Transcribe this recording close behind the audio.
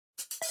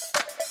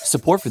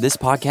Support for this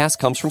podcast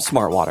comes from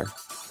Smartwater.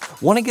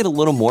 Want to get a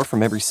little more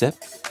from every sip?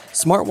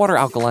 Smartwater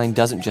Alkaline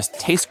doesn't just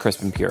taste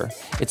crisp and pure,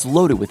 it's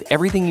loaded with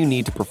everything you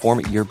need to perform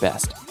at your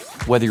best,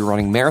 whether you're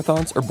running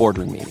marathons or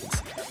boardroom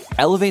meetings.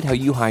 Elevate how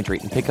you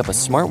hydrate and pick up a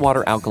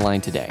Smartwater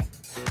Alkaline today.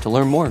 To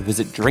learn more,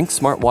 visit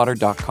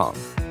drinksmartwater.com.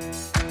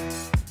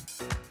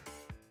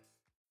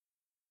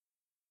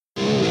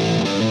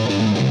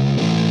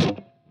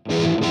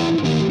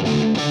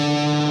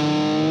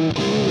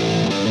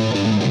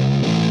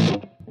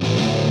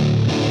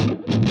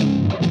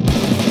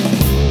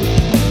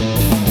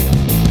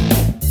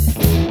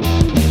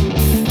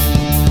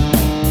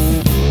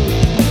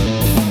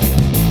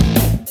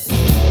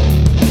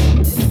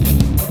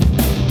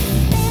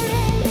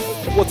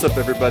 What's up,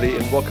 everybody,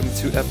 and welcome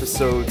to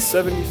episode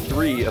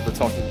 73 of the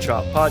Talking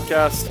Chop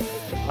podcast.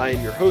 I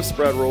am your host,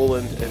 Brad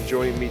Rowland, and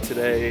joining me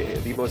today,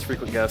 the most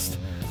frequent guest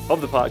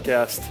of the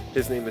podcast,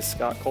 his name is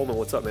Scott Coleman.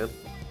 What's up, man?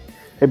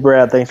 Hey,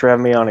 Brad. Thanks for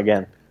having me on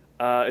again.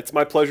 It's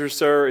my pleasure,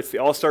 sir. It's the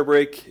All-Star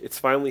break. It's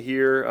finally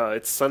here.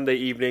 It's Sunday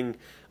evening.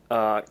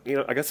 I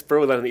guess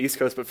further than on the East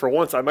Coast, but for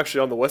once, I'm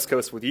actually on the West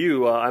Coast with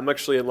you. I'm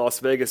actually in Las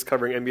Vegas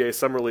covering NBA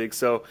Summer League,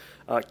 so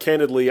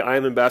candidly, I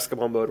am in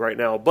basketball mode right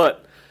now,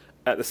 but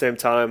at the same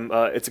time,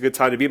 it's a good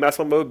time to be in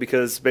basketball mode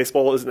because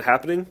baseball isn't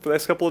happening for the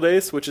next couple of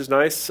days, which is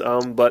nice.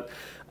 But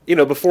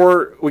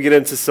before we get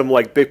into some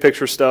big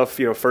picture stuff,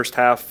 first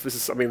half.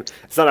 It's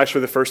not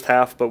actually the first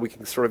half, but we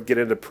can sort of get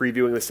into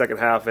previewing the second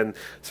half and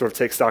sort of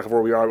take stock of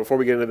where we are. Before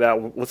we get into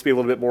that, let's be a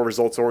little bit more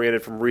results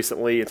oriented from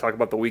recently and talk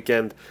about the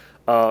weekend.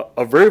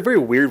 A very, very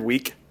weird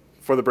week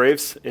for the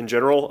Braves in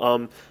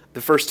general.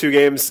 The first two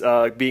games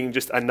being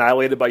just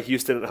annihilated by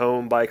Houston at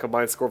home by a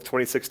combined score of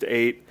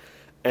 26-8.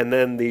 And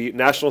then the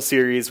National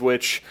Series,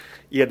 which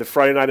you had the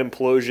Friday night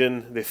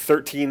implosion, the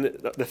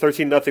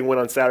 13-0 win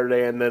on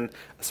Saturday, and then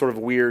a sort of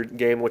weird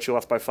game which you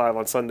lost by 5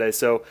 on Sunday.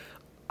 So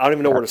I don't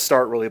even know where to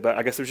start really, but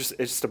I guess it's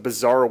just a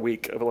bizarre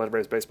week of Atlanta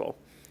Braves baseball.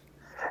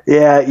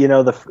 Yeah,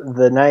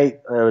 the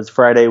night it was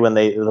Friday when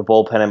the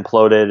bullpen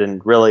imploded,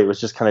 and really it was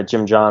just kind of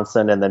Jim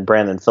Johnson, and then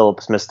Brandon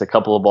Phillips missed a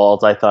couple of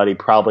balls. I thought he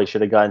probably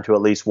should have gotten to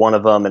at least one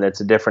of them, and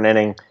it's a different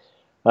inning.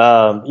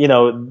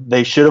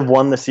 They should have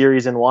won the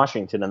series in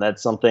Washington, and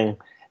that's something,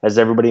 as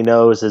everybody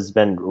knows, has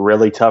been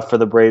really tough for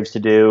the Braves to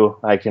do.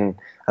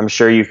 I'm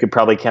sure you could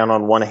probably count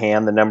on one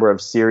hand the number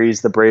of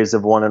series the Braves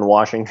have won in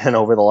Washington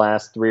over the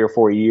last 3 or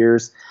 4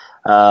 years.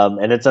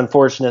 And it's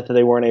unfortunate that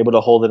they weren't able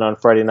to hold it on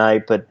Friday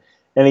night, but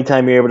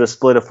anytime you're able to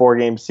split a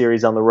 4-game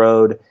series on the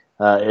road,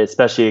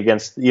 especially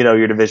against,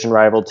 your division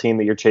rival team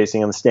that you're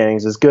chasing in the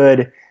standings, is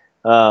good.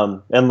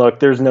 And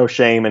look, there's no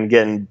shame in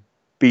getting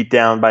beat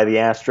down by the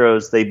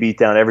Astros. They beat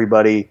down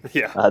everybody.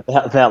 Yeah.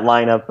 That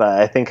lineup,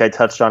 I think I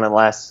touched on it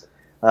last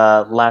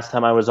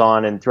time I was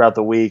on and throughout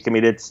the week.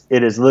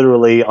 It is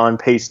literally on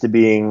pace to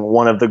being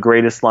one of the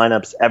greatest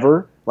lineups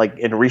ever,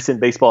 in recent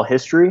baseball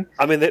history.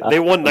 They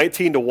won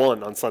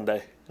 19-1 on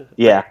Sunday.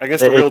 Yeah.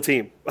 Against a real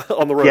team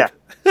on the road. Yeah.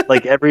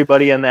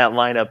 Everybody in that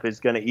lineup is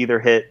going to either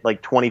hit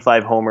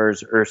 25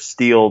 homers or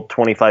steal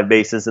 25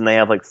 bases, and they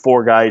have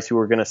 4 guys who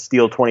are going to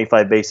steal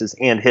 25 bases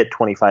and hit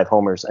 25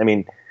 homers.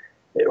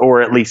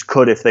 Or at least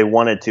could if they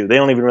wanted to. They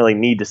don't even really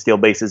need to steal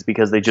bases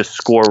because they just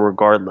score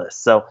regardless.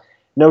 So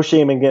no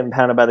shame in getting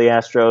pounded by the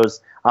Astros.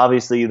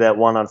 Obviously, that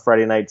one on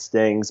Friday night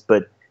stings,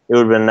 but it would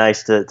have been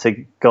nice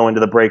to go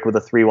into the break with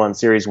a 3-1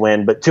 series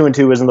win. But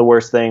 2-2 isn't the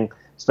worst thing,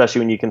 especially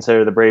when you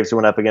consider the Braves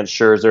went up against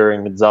Scherzer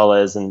and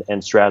Gonzalez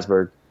and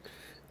Strasburg.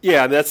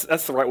 Yeah, that's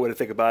the right way to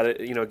think about it.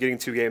 Getting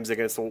 2 games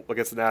against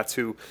the Nats,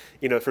 who,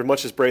 for as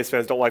much as Braves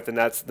fans don't like the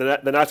Nats, the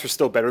Nats are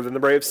still better than the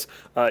Braves.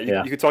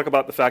 You could talk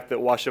about the fact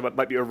that Washington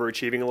might be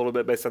overachieving a little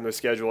bit based on their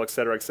schedule, et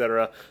cetera, et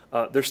cetera.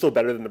 They're still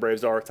better than the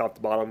Braves are, top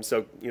to bottom.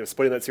 So,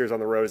 splitting that series on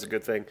the road is a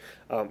good thing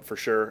for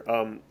sure.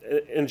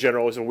 In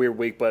general, it was a weird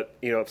week, but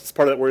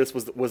part of that weirdness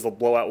was the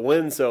blowout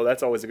win, so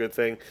that's always a good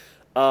thing.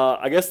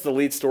 I guess the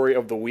lead story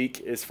of the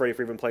week is Freddie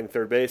Freeman playing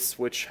third base,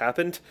 which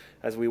happened,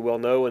 as we well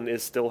know, and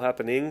is still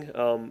happening.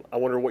 I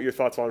wonder what your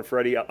thoughts are on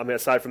Freddie.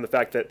 Aside from the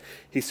fact that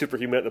he's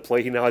superhuman at the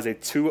plate, he now has a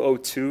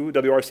 202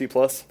 WRC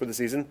plus for the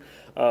season,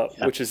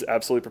 which is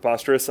absolutely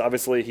preposterous.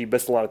 Obviously, he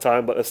missed a lot of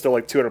time, but it's still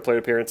 200 plate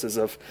appearances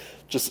of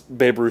just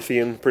Babe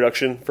Ruthian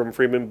production from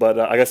Freeman. But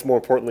I guess more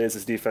importantly is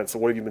his defense. So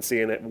what have you been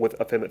seeing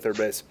of him at third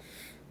base?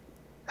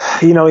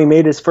 He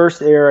made his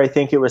first error, I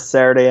think it was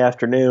Saturday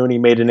afternoon. He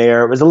made an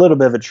error. It was a little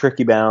bit of a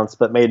tricky bounce,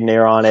 but made an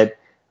error on it.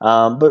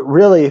 But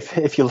really,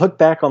 if you look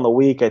back on the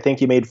week, I think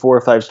he made 4 or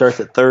 5 starts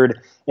at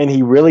third, and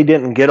he really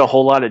didn't get a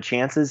whole lot of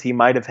chances. He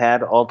might have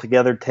had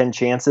altogether 10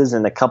 chances,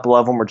 and a couple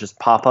of them were just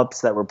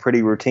pop-ups that were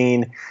pretty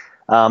routine.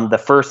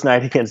 The first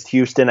night against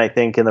Houston, I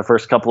think in the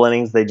first couple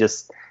innings, they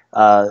just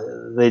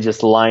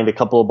lined a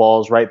couple of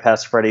balls right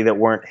past Freddie that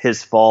weren't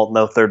his fault.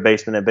 No third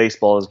baseman in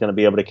baseball is going to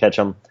be able to catch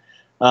them.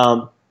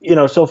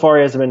 So far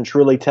he hasn't been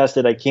truly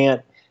tested. I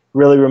can't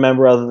really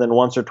remember, other than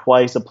once or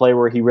twice, a play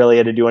where he really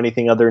had to do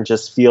anything other than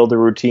just field a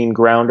routine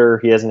grounder.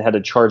 He hasn't had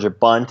to charge a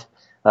bunt.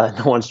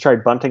 No one's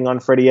tried bunting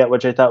on Freddie yet,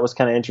 which I thought was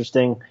kind of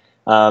interesting.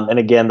 And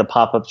again, the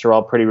pop-ups are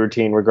all pretty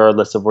routine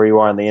regardless of where you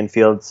are in the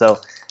infield. So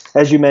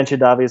as you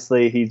mentioned,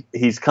 obviously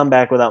he's come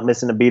back without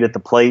missing a beat at the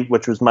plate,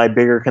 which was my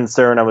bigger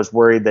concern. I was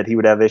worried that he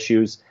would have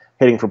issues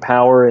hitting for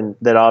power, and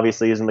that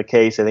obviously isn't the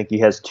case. I think he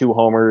has 2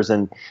 homers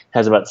and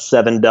has about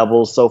 7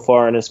 doubles so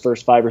far in his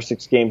first 5 or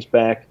 6 games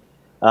back.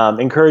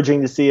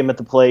 Encouraging to see him at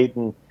the plate,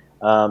 and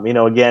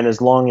again,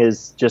 as long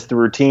as just the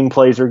routine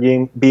plays are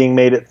being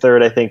made at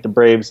third, I think the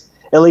Braves,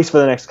 at least for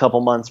the next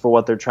couple months, for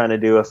what they're trying to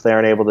do, if they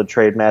aren't able to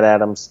trade Matt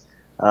Adams,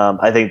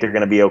 I think they're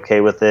going to be okay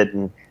with it.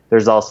 And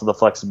there's also the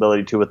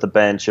flexibility too with the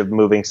bench of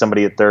moving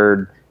somebody at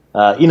third,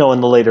 in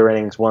the later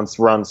innings once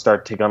runs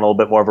start to take on a little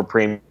bit more of a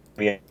premium,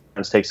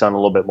 takes on a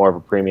little bit more of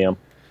a premium.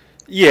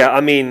 Yeah, I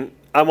mean,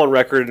 I'm on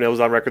record, and it was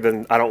on record.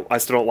 Then I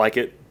still don't like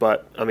it.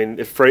 But I mean,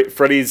 if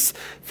Freddie's,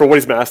 for what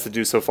he's been asked to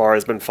do so far,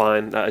 has been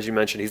fine. As you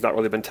mentioned, he's not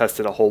really been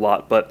tested a whole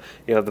lot. But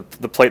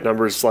the plate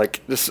numbers,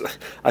 like this,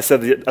 I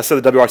said the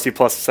WRC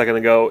plus a second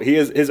ago.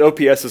 His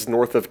OPS is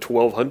north of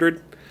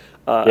 1,200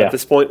 at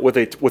this point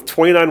with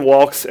 29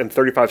 walks and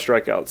 35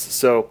 strikeouts.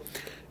 So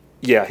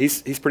yeah,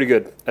 he's pretty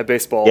good at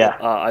baseball. Yeah.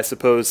 I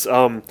suppose.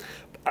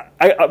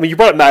 I mean, you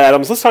brought up Matt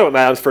Adams. Let's talk about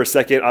Matt Adams for a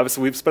second.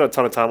 Obviously, we've spent a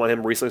ton of time on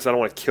him recently, so I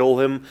don't want to kill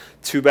him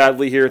too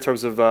badly here in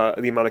terms of the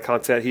amount of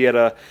content. He had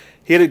a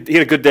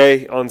good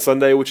day on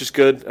Sunday, which is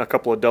good. A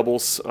couple of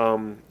doubles,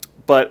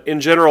 but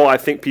in general, I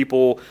think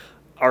people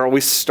are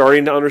always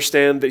starting to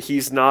understand that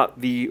he's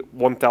not the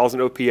 1,000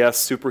 OPS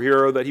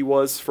superhero that he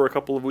was for a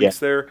couple of weeks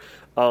there.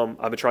 I've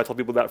been trying to tell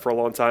people that for a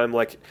long time.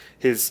 Like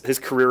his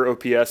career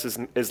OPS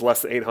is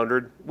less than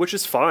 800, which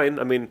is fine.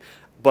 I mean.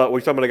 But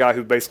when you're talking about a guy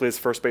who basically is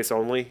first base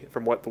only,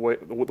 from the way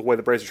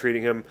the Braves are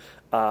treating him,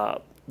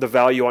 the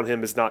value on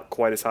him is not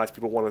quite as high as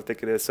people want to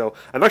think it is. So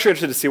I'm actually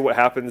interested to see what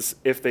happens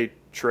if they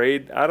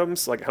trade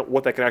Adams, like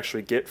what they can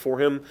actually get for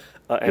him,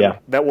 and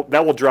that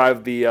will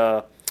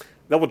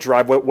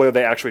drive whether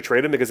they actually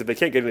trade him. Because if they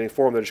can't get anything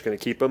for him, they're just going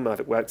to keep him. I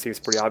think that seems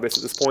pretty obvious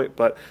at this point.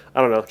 But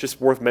I don't know,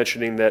 just worth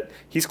mentioning that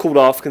he's cooled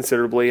off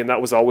considerably, and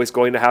that was always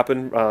going to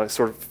happen,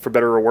 sort of for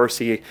better or worse.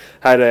 He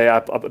had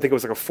I think it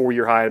was like a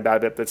 4-year high in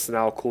BABIP that's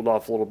now cooled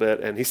off a little bit,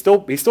 and he's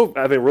still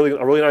having a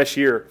really nice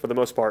year for the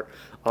most part.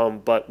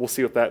 But we'll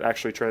see if that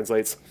actually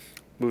translates.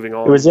 Moving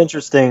on. It was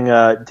interesting.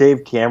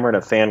 Dave Cameron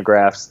of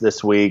Fangraphs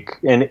this week,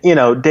 and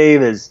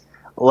Dave is.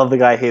 Love the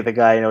guy, hate the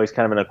guy. He's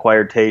kind of an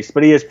acquired taste,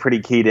 but he is pretty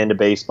keyed into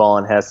baseball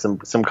and has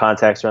some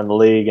contacts around the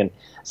league. And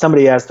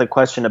somebody asked the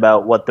question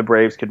about what the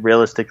Braves could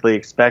realistically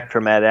expect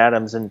from Matt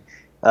Adams, and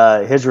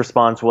his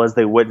response was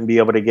they wouldn't be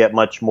able to get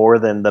much more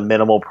than the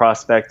minimal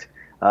prospect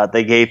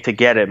they gave to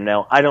get him.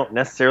 Now, I don't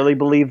necessarily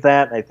believe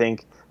that. I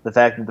think the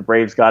fact that the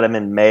Braves got him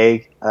in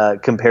May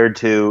compared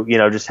to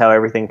just how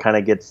everything kind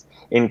of gets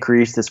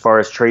increased as far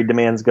as trade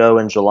demands go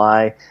in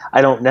July,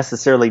 I don't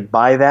necessarily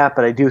buy that,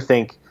 but I do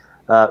think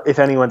if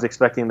anyone's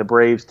expecting the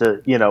Braves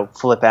to,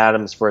 flip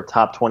Adams for a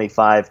top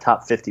 25,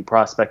 top 50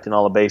 prospect in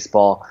all of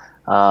baseball,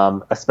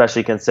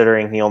 especially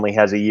considering he only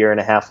has a year and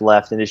a half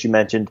left, and as you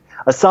mentioned,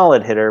 a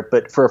solid hitter,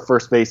 but for a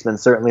first baseman,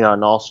 certainly not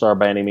an all-star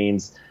by any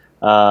means.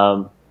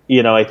 I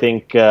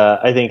think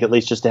at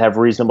least just to have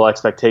reasonable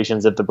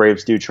expectations if the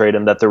Braves do trade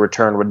him, that the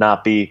return would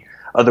not be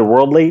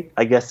otherworldly.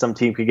 I guess some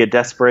team could get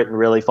desperate and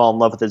really fall in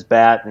love with his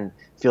bat and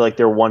feel like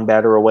they're one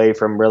batter away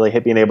from really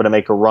being able to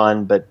make a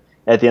run, but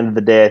at the end of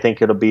the day, I think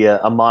it'll be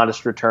a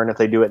modest return if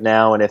they do it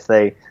now, and if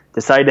they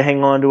decide to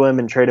hang on to him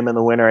and trade him in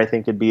the winter, I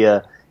think it'd be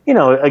a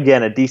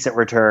decent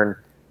return,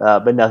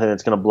 but nothing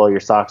that's going to blow your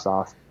socks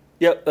off.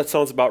 Yep, that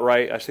sounds about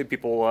right. I think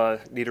people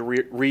need to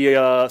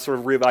sort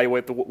of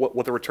reevaluate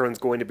what the return is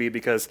going to be,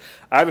 because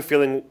I have a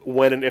feeling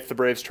when and if the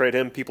Braves trade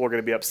him, people are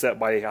going to be upset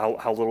by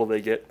how little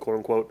they get, quote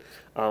unquote.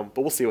 But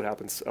we'll see what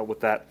happens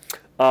with that.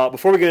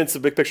 Before we get into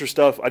big picture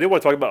stuff, I did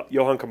want to talk about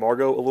Johan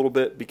Camargo a little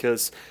bit,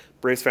 because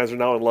Braves fans are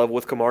now in love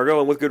with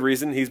Camargo, and with good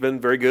reason. He's been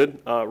very good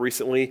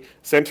recently.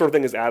 Same sort of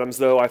thing as Adams,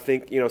 though. I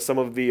think some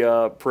of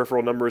the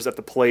peripheral numbers at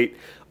the plate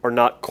are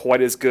not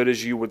quite as good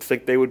as you would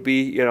think they would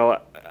be.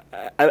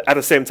 At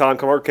the same time,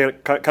 Camargo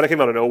kind of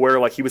came out of nowhere.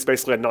 Like, he was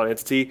basically a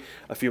non-entity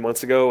a few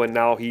months ago, and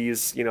now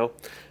he's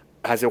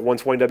has a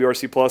 120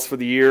 WRC plus for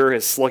the year,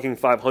 is slugging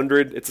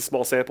 500. It's a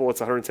small sample. It's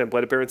 110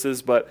 plate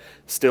appearances, but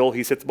still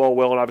he's hit the ball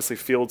well and obviously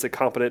fields a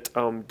competent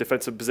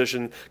defensive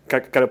position,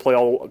 kind of play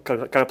all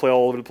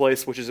over the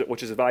place, which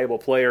is a valuable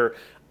player.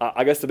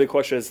 I guess the big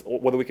question is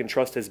whether we can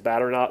trust his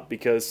bat or not,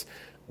 because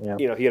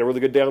he had a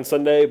really good day on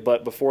Sunday,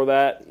 but before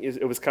that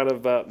it was kind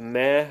of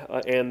meh,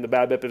 and the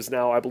BABIP is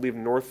now, I believe,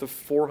 north of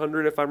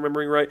 400 if I'm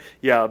remembering right.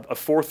 Yeah, a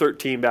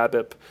 413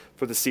 BABIP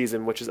for the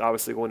season, which is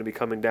obviously going to be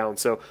coming down.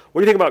 So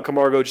what do you think about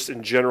Camargo just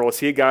in general? Is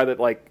he a guy that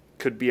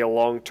could be a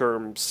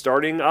long-term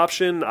starting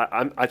option?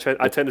 I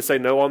tend to say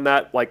no on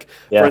that.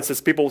 For instance,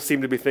 people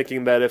seem to be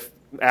thinking that if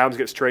Adams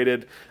gets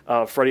traded,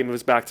 Freddie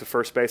moves back to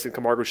first base and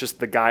Camargo's just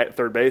the guy at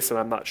third base, and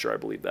I'm not sure I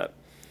believe that.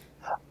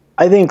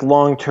 I think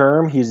long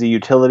term, he's a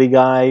utility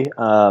guy.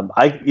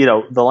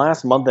 The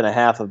last month and a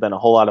half have been a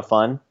whole lot of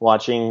fun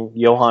watching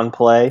Johan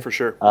play. For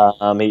sure.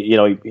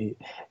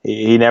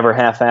 He never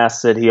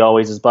half-asses it. He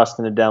always is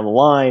busting it down the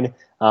line.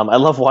 I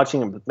love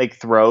watching him make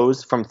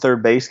throws from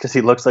third base because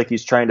he looks like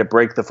he's trying to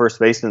break the first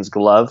baseman's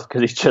glove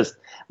because he just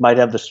might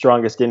have the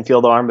strongest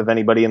infield arm of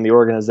anybody in the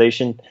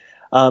organization.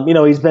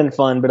 He's been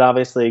fun, but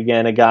obviously,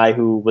 again, a guy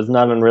who was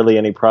not on really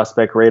any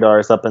prospect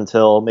radars up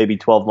until maybe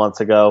 12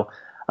 months ago.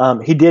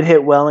 He did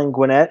hit well in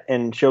Gwinnett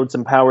and showed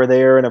some power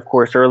there. And, of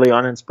course, early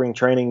on in spring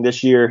training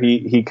this year,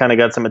 he kind of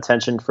got some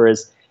attention for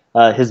his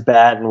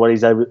bat and what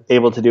he's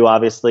able to do,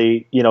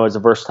 obviously, as a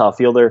versatile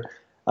fielder.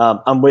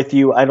 I'm with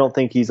you. I don't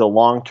think he's a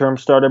long-term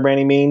starter by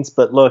any means.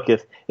 But, look,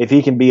 if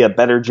he can be a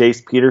better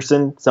Jace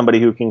Peterson, somebody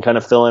who can kind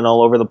of fill in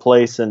all over the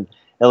place and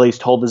at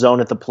least hold his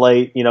own at the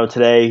plate,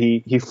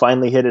 today he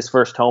finally hit his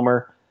first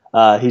homer.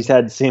 He's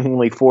had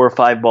seemingly 4 or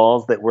 5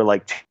 balls that were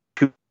like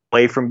two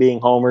away from being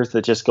homers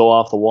that just go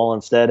off the wall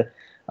instead.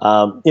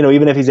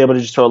 Even if he's able to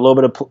just throw a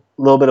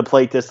little bit of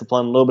plate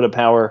discipline, a little bit of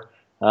power,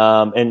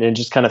 and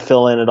just kind of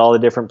fill in at all the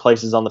different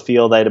places on the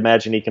field, I'd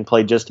imagine he can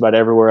play just about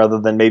everywhere other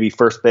than maybe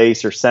first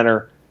base or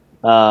center.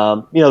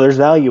 There's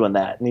value in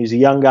that. And he's a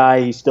young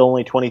guy. He's still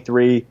only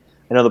 23.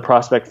 I know the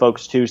prospect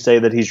folks, too, say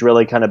that he's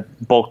really kind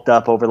of bulked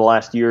up over the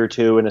last year or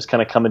two and is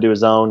kind of coming to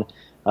his own,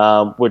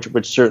 which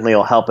certainly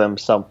will help him.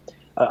 So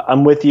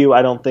I'm with you.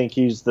 I don't think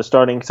he's the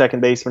starting second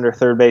baseman or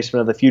third baseman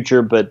of the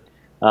future, but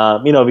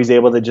if he's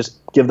able to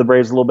just give the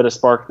Braves a little bit of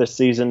spark this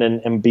season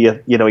and be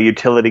a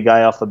utility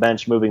guy off the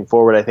bench moving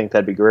forward, I think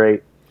that'd be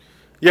great.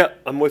 Yeah,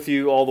 I'm with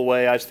you all the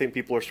way. I just think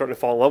people are starting to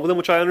fall in love with him,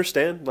 which I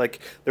understand. Like,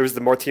 there was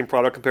the Martin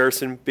Prado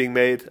comparison being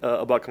made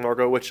about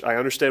Camargo, which I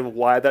understand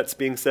why that's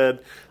being said.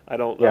 I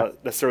don't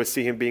necessarily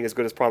see him being as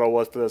good as Prado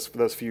was for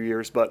those few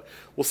years, but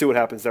we'll see what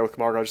happens there with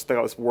Camargo. I just think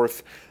it was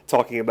worth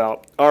talking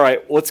about. All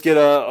right, let's get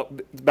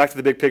back to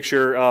the big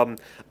picture.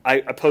 I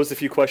posed a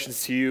few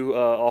questions to you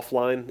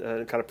offline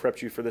and kind of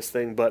prepped you for this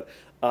thing, but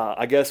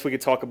I guess we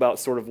could talk about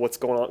sort of what's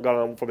gone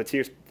on from a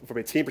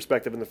team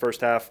perspective in the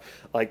first half,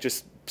 like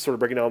just sort of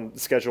breaking down the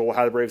schedule,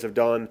 how the Braves have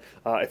done,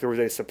 if there was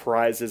any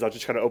surprises. I'll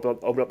just kind of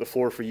open up the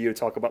floor for you to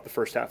talk about the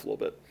first half a little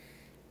bit.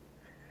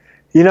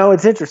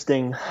 It's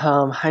interesting.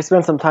 I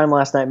spent some time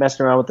last night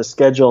messing around with the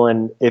schedule,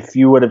 and if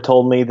you would have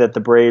told me that the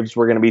Braves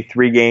were going to be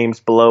 3 games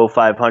below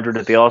 500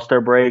 at the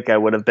All-Star break, I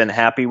would have been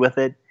happy with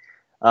it.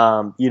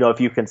 If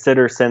you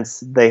consider since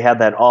they had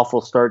that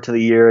awful start to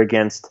the year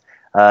against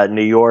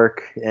New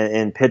York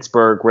and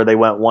Pittsburgh, where they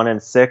went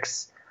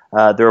 1-6.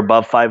 They're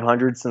above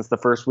 500 since the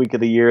first week of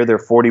the year. They're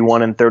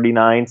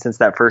 41-39 since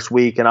that first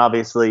week, and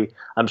obviously,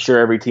 I'm sure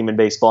every team in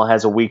baseball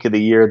has a week of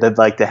the year they'd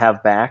like to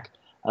have back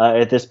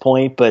at this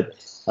point. But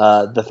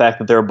the fact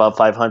that they're above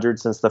 500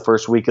 since the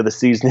first week of the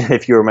season,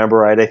 if you remember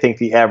right, I think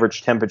the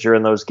average temperature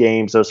in those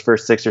games, those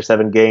first 6 or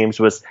 7 games,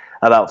 was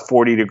about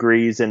 40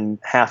 degrees, and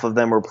half of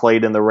them were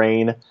played in the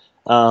rain.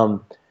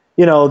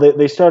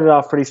 They started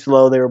off pretty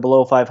slow. They were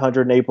below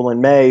 500 in April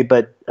and May,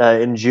 but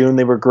in June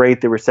they were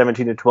great. They were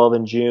 17-12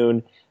 in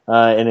June,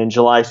 and in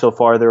July so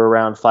far they're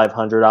around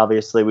 500.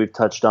 Obviously, we've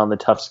touched on the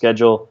tough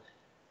schedule.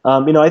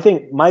 I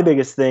think my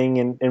biggest thing,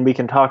 and we've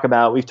talked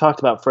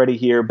about Freddie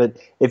here, but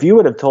if you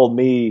would have told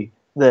me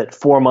that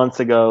 4 months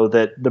ago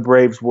that the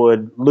Braves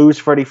would lose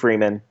Freddie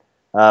Freeman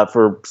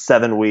for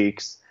 7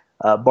 weeks,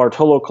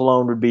 Bartolo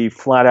Colon would be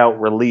flat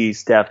out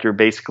released after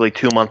basically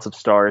 2 months of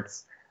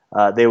starts.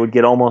 They would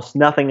get almost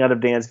nothing out of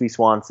Dansby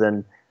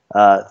Swanson.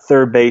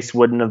 Third base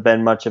wouldn't have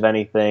been much of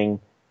anything.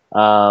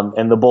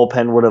 And the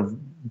bullpen would have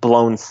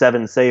blown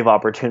 7 save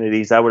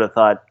opportunities. I would have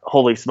thought,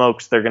 holy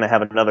smokes, they're going to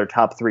have another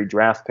top 3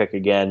 draft pick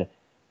again.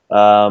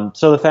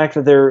 So the fact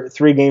that they're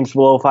 3 games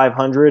below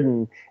 500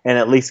 and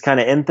at least kind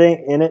of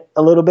in it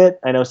a little bit.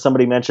 I know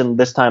somebody mentioned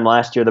this time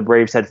last year the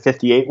Braves had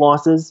 58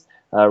 losses.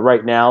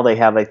 Right now they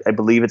have, I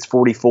believe it's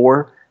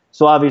 44.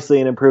 So obviously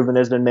an improvement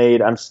has been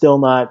made. I'm still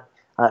not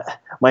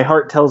my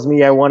heart tells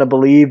me I want to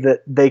believe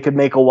that they could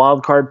make a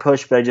wild card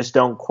push, but I just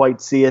don't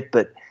quite see it.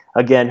 But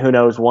again, who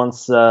knows?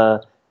 Once now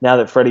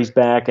that Freddie's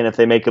back, and if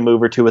they make a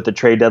move or two at the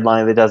trade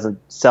deadline that doesn't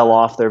sell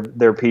off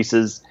their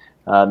pieces,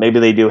 maybe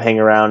they do hang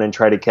around and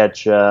try to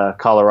catch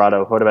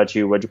Colorado. What about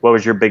you? What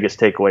was your biggest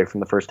takeaway from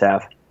the first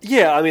half?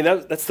 Yeah, I mean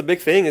that's the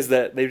big thing is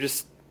that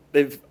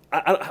they've.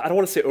 I don't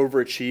want to say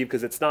overachieved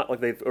because it's not like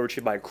they've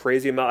overachieved by a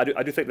crazy amount.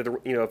 I do think that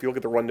if you look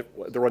at the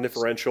run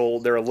differential,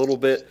 they're a little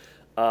bit.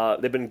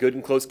 They've been good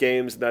in close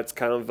games, and that's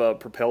kind of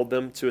propelled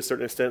them to a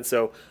certain extent.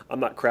 So I'm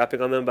not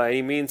crapping on them by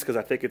any means because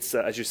I think it's,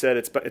 as you said,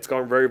 it's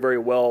gone very, very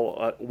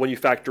well when you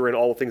factor in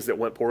all the things that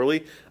went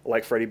poorly,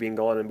 like Freddie being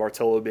gone and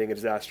Bartolo being a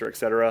disaster,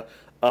 etc.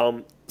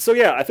 So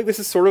yeah, I think this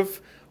is sort of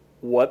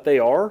what they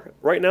are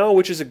right now,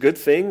 which is a good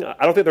thing.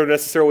 I don't think they're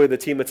necessarily the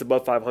team that's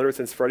above 500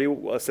 since Freddie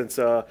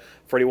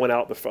went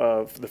out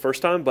the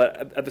first time,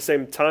 but at the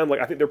same time,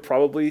 I think they're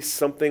probably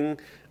something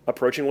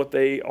approaching what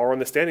they are on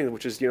the standings,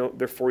 which is they're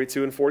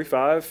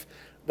 42-45.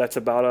 That's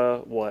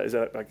about what is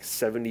that, like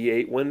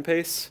 78 win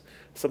pace,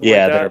 something like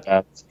Yeah, that.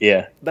 thereabouts.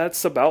 Yeah,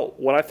 That's about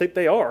what I think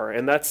they are,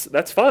 and that's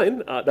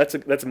fine. That's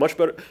a much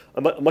better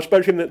much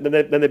better team than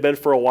they've been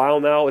for a while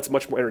now. It's a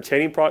much more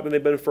entertaining product than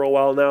they've been for a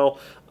while now.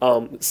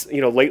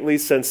 Lately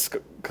since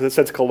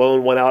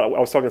Cologne went out, I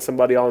was talking to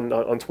somebody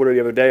on Twitter the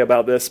other day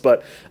about this,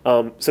 but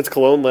since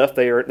Cologne left,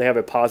 they have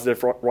a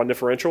positive run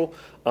differential.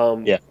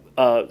 yeah,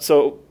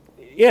 So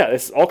yeah,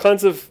 it's all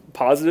kinds of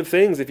positive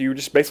things. If you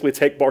just basically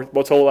take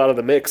Bartolo out of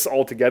the mix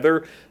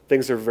altogether,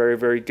 things are very,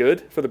 very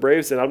good for the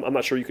Braves. And I'm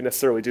not sure you can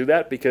necessarily do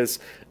that because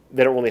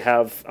they don't really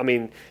have. I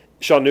mean,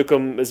 Sean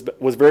Newcomb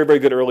was very, very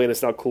good early and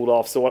it's now cooled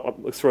off. So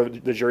sort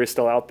of the jury's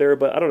still out there.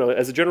 But I don't know.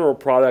 As a general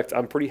product,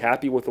 I'm pretty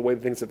happy with the way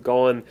things have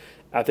gone.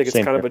 I think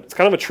Same here. it's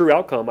kind of a true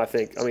outcome. I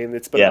think. I mean,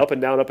 it's been Yeah. up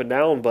and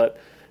down, but.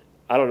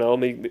 I don't know. I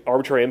mean, the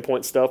arbitrary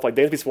endpoint stuff, like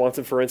Dansby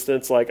Swanson, for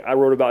instance. Like I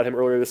wrote about him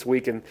earlier this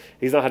week, and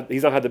he's not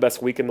had the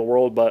best week in the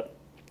world. But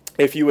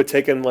if you had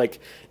taken like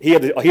he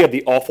had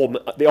the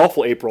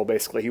awful April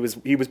basically. He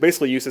was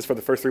basically useless for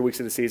the first 3 weeks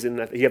of the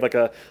season. He had like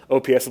a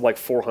OPS of like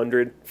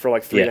 400 for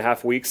like three and a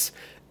half weeks.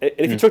 And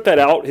if you took that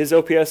out, his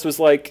OPS was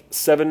like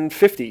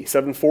 750,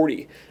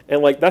 740.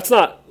 And like that's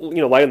not,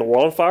 lighting the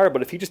world on fire,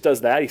 but if he just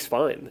does that, he's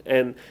fine.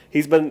 And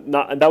he's been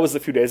not, and that was a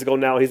few days ago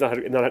now. He's not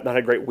had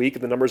a great week,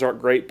 and the numbers aren't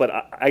great, but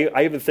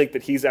I even think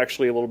that he's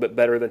actually a little bit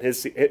better than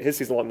his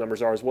season long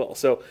numbers are as well.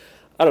 So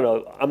I don't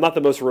know. I'm not the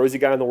most rosy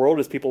guy in the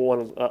world, as people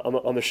want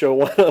on the show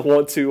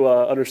want to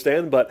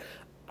understand, but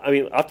I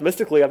mean,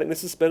 optimistically, I think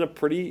this has been a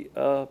pretty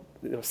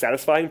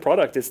satisfying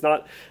product. It's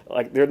not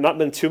like there have not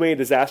been too many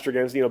disaster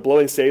games.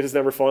 Blowing saves is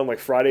never fun. Like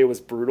Friday was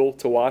brutal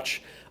to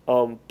watch.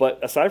 But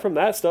aside from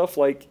that stuff,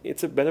 like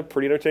it's been a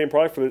pretty entertaining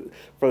product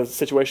for the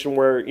situation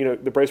where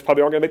the Braves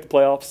probably aren't going to make the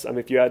playoffs. I mean,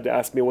 if you had to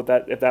ask me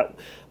if that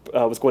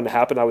was going to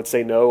happen, I would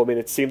say no. I mean,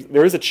 it seems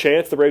there is a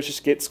chance the Braves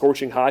just get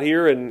scorching hot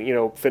here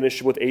and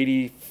finish with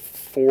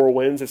 84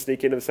 wins and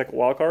sneak into the second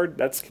wild card.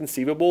 That's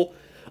conceivable.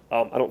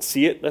 I don't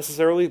see it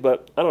necessarily,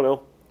 but I don't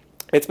know.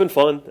 It's been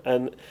fun,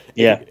 and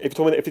Yeah. if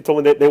you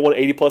told me they won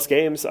 80+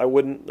 games, I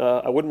wouldn't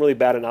really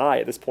bat an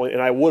eye at this point,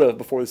 and I would have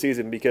before the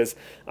season because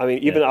I mean,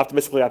 even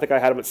optimistically, I think I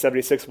had them at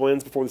 76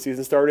 wins before the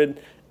season started,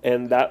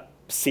 and that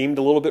seemed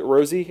a little bit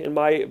rosy in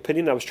my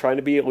opinion. I was trying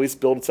to be at least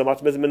build some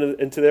optimism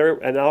into there,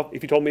 and now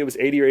if you told me it was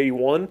 80 or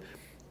 81,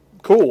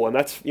 cool, and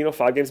that's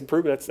 5 games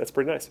improvement. That's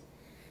pretty nice.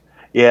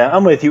 Yeah,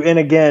 I'm with you. And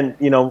again,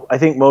 I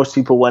think most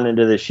people went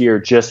into this year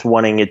just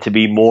wanting it to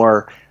be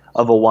more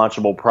of a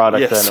watchable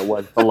product Yes. than it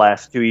was the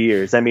last 2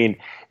 years. I mean,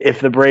 if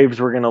the Braves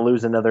were going to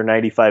lose another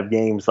 95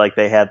 games like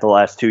they had the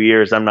last 2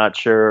 years, I'm not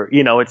sure.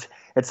 It's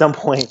at some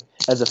point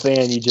as a fan,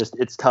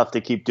 it's tough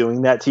to keep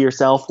doing that to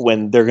yourself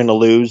when they're going to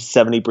lose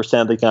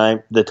 70%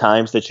 of the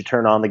times that you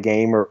turn on the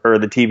game or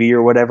the TV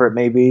or whatever it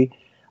may be.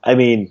 I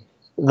mean,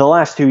 the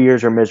last 2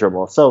 years are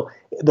miserable. So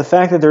the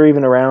fact that they're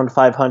even around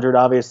 500,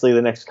 obviously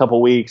the next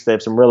couple weeks, they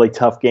have some really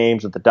tough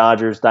games with the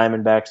Dodgers,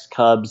 Diamondbacks,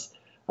 Cubs.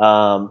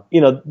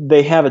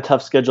 They have a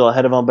tough schedule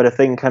ahead of them, but if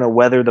they can kind of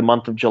weather the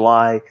month of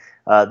July,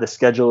 the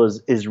schedule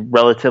is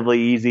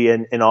relatively easy.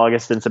 In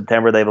August and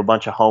September, they have a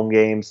bunch of home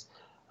games.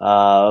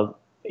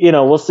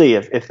 We'll see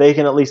if they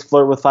can at least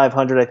flirt with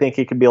 500. I think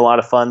it could be a lot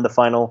of fun. The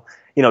final,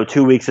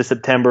 2 weeks of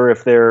September,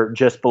 if they're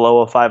just below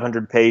a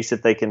 500 pace,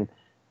 if they can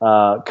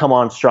come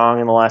on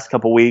strong in the last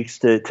couple weeks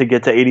to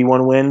get to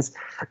 81 wins,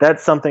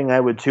 that's something I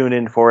would tune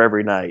in for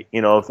every night.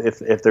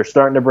 If they're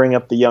starting to bring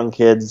up the young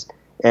kids.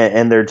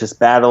 And they're just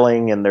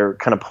battling and they're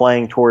kind of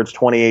playing towards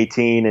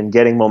 2018 and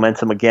getting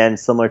momentum again,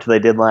 similar to they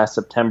did last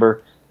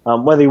September.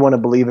 Whether you want to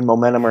believe in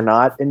momentum or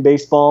not in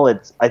baseball,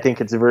 I think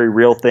it's a very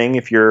real thing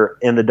if you're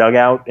in the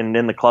dugout and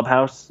in the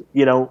clubhouse,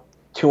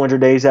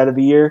 200 days out of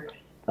the year.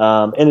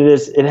 And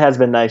it has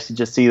been nice to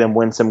just see them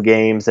win some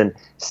games and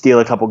steal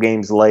a couple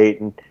games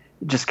late and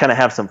just kind of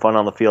have some fun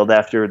on the field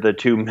after the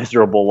two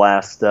miserable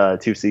last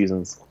 2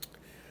 seasons.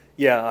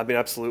 Yeah, I mean,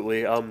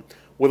 absolutely.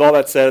 With all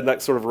that said,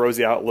 that sort of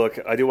rosy outlook,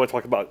 I do want to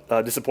talk about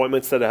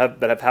disappointments that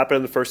have happened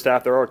in the first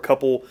half. There are a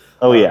couple.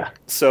 Oh yeah.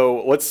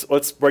 So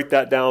let's break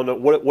that down.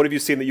 What have you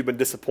seen that you've been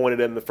disappointed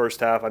in the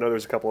first half? I know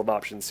there's a couple of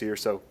options here,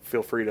 so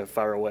feel free to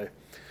fire away.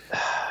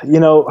 I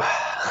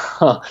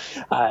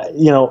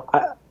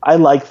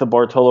like the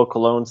Bartolo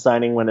Colon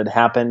signing when it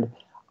happened.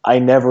 I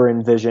never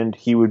envisioned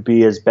he would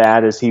be as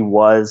bad as he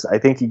was. I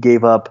think he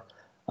gave up.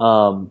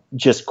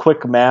 Just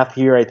quick math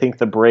here. I think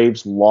the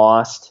Braves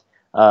lost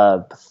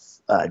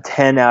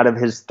 10 out of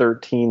his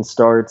 13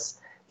 starts.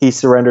 He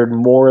surrendered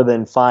more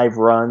than 5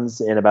 runs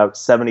in about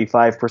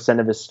 75%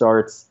 of his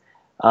starts.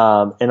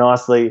 And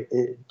honestly,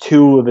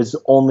 2 of his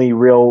only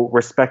real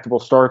respectable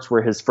starts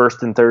were his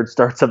first and third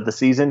starts of the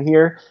season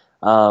here.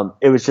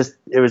 It was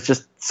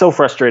just so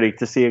frustrating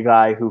to see a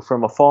guy who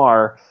from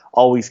afar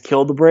always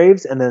killed the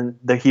Braves, and then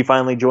he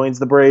finally joins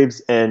the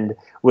Braves and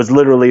was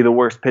literally the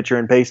worst pitcher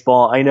in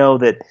baseball. I know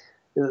that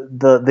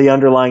the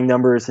underlying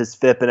numbers, his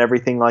FIP and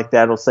everything like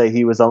that will say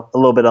he was a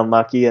little bit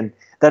unlucky, and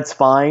that's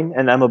fine,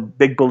 and I'm a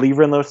big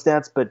believer in those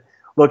stats. But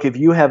look, if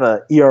you have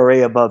a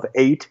ERA above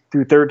 8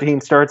 through 13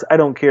 starts, I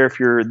don't care if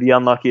you're the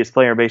unluckiest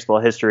player in baseball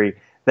history.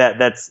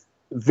 That's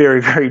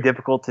very, very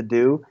difficult to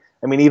do.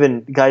 I mean,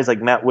 even guys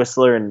like Matt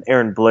Whistler and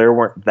Aaron Blair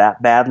weren't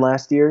that bad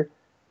last year.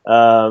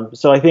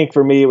 So I think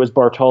for me, it was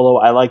Bartolo.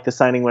 I liked the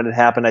signing when it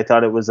happened. I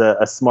thought it was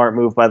a smart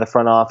move by the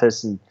front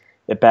office, and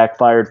it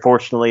backfired.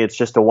 Fortunately, it's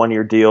just a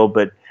one-year deal,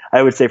 but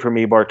I would say for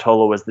me,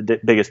 Bartolo was the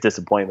biggest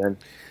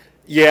disappointment.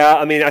 Yeah,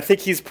 I mean, I think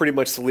he's pretty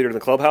much the leader in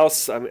the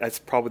clubhouse. I mean, that's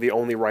probably the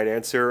only right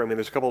answer. I mean,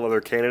 there's a couple of other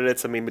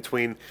candidates. I mean,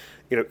 between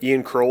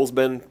Ian Kroll's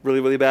been really,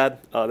 really bad.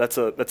 That's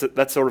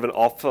sort of an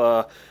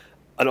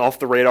off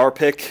the radar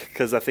pick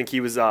because I think he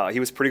was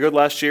pretty good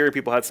last year.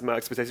 People had some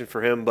expectations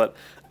for him, but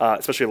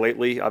especially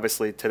lately,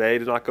 obviously today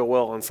did not go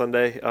well on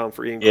Sunday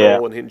for Ian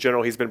Kroll, and in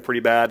general he's been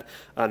pretty bad.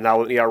 Now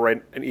with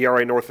an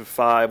ERA north of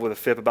 5 with a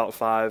FIP about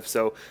 5,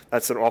 so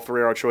that's an off the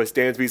radar choice.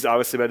 Dansby's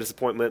obviously been a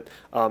disappointment,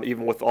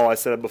 even with all I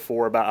said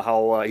before about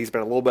how he's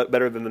been a little bit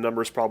better than the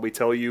numbers probably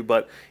tell you.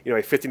 But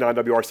a 59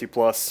 WRC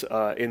plus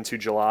into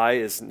July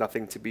is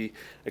nothing to be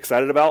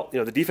excited about.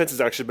 The defense has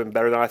actually been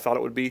better than I thought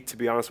it would be, to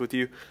be honest with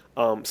you.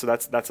 So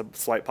that's a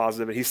slight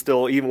positive. And he's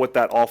still, even with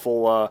that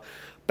awful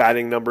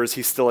batting numbers,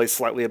 he's still a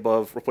slightly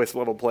above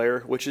replacement level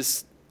player, which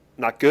is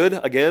not good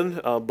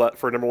again. But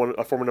for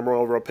a former number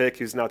 1 overall pick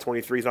who's now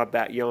 23, he's not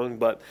that young,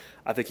 but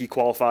I think he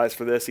qualifies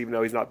for this, even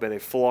though he's not been a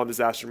full-on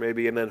disaster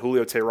maybe. And then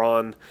Julio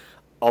Teheran,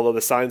 although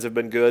the signs have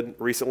been good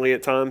recently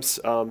at times,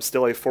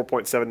 still a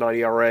 4.79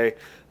 ERA,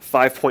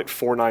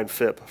 5.49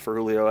 FIP for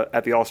Julio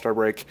at the All-Star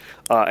break.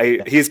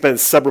 He's been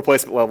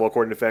sub-replacement level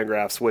according to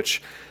Fangraphs,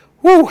 which...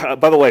 Woo!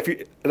 By the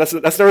way, that's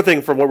another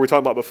thing from what we were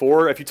talking about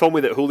before. If you told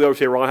me that Julio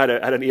Teheran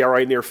had an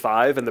ERA near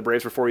 5 and the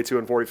Braves were 42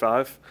 and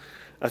 45,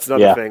 that's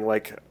another thing.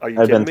 Like, are you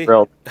kidding me? I've been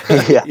thrilled.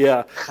 Yeah.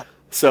 Yeah.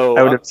 So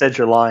I would have said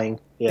you're lying.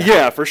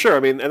 Yeah, for sure.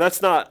 I mean, and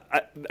that's not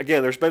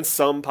again. There's been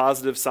some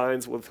positive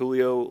signs with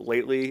Julio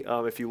lately.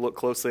 If you look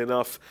closely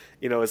enough,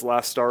 his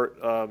last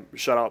start,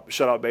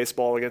 shutout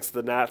baseball against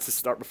the Nats. His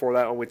start before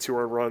that, only 2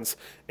 earned runs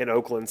in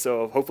Oakland.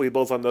 So hopefully he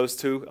builds on those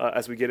two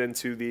as we get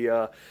into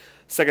the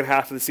second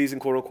half of the season,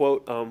 quote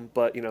unquote.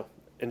 But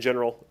in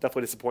general,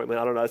 definitely disappointment.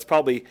 I don't know.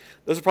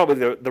 Those are probably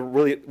the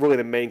really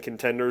the main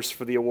contenders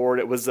for the award.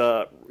 It was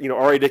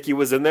R.A. Dickey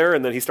was in there,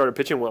 and then he started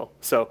pitching well.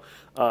 So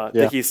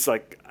Dickey's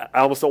like, I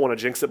almost don't want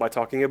to jinx it by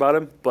talking about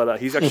him, but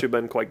he's actually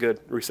been quite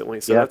good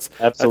recently. So that's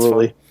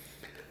absolutely.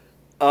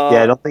 That's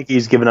I don't think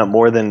he's given up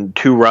more than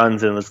 2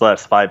 runs in his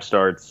last 5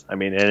 starts. I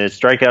mean, and his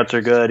strikeouts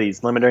are good.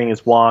 He's limiting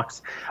his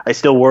walks. I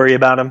still worry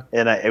about him,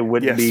 and it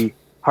wouldn't be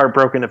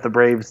heartbroken if the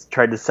Braves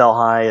tried to sell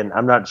high, and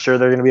I'm not sure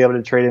they're going to be able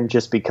to trade him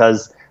just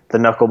because the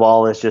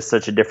knuckleball is just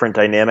such a different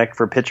dynamic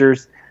for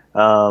pitchers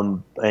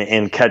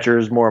and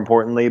catchers, more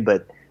importantly.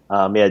 But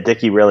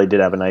Dickey really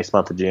did have a nice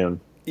month of June.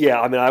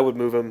 Yeah, I mean, I would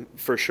move him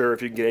for sure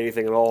if you can get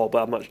anything at all,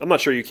 but I'm not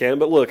sure you can.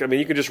 But look, I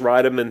mean, you can just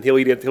ride him and he'll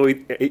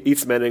eat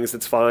some innings.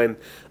 It's fine.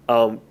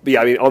 But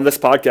yeah, I mean, on this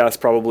podcast,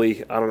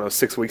 probably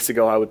 6 weeks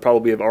ago, I would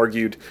probably have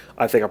argued.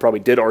 I think I probably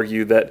did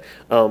argue that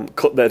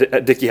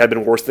that Dickey had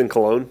been worse than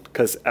Colon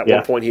because at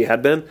one point he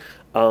had been.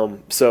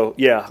 So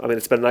yeah, I mean,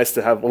 it's been nice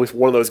to have at least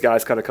one of those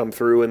guys kind of come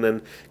through, and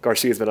then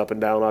Garcia's been up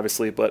and down,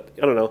 obviously. But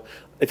I don't know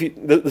if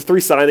the 3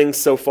 signings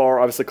so far.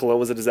 Obviously, Colon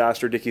was a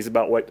disaster. Dickey's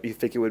about what you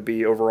think it would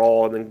be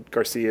overall, and then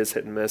Garcia is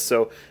hit and miss.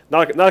 So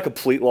not a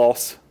complete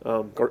loss.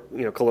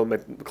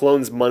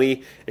 Colon's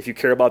money, if you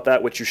care about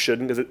that, which you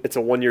shouldn't, because it's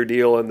a 1-year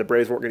deal, and the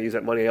Braves weren't going to use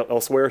that money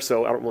elsewhere.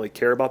 So I don't really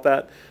care about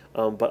that.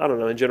 But I don't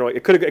know. In general,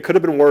 it could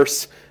have been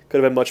worse.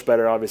 Could have been much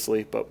better,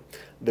 obviously. But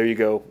there you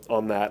go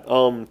on that.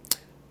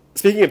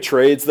 Speaking of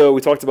trades, though,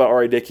 we talked about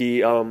R.A.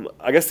 Dickey.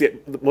 I guess the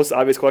most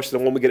obvious question,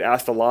 the one we get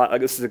asked a lot, I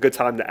guess this is a good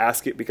time to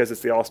ask it because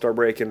it's the All-Star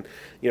break and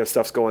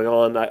stuff's going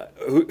on.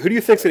 Who do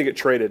you think's going to get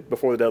traded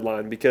before the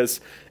deadline?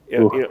 Because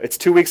it's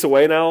 2 weeks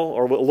away now,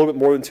 or a little bit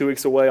more than 2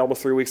 weeks away,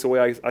 almost 3 weeks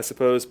away, I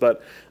suppose.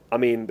 But I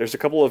mean, there's a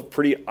couple of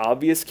pretty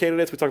obvious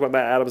candidates. We talked about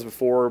Matt Adams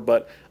before,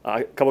 but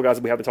a couple of guys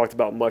that we haven't talked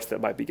about much that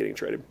might be getting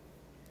traded.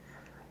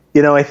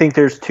 I think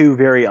there's 2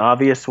 very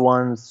obvious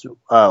ones.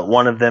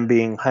 One of them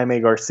being Jaime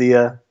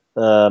Garcia.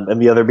 And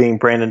the other being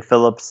Brandon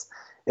Phillips.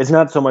 It's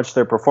not so much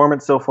their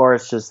performance so far,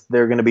 it's just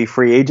they're going to be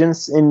free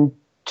agents in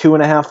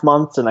 2.5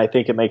 months, and I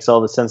think it makes all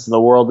the sense in the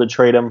world to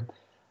trade them.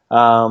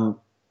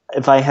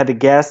 If I had to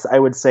guess, I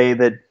would say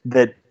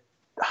that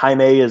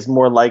Jaime is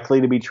more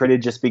likely to be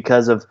traded just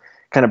because of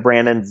kind of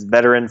Brandon's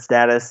veteran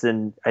status,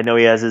 and I know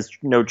he has his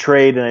no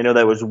trade, and I know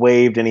that was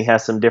waived, and he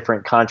has some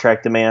different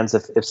contract demands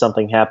if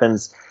something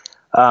happens.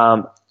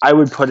 I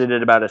would put it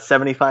at about a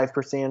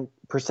 75%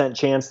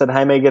 chance that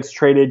Jaime gets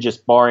traded,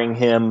 just barring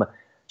him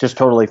just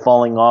totally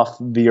falling off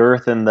the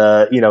earth in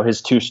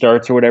his 2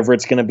 starts or whatever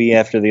it's going to be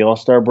after the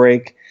All-Star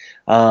break.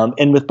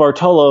 And with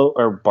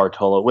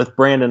with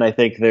Brandon, I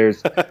think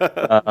there's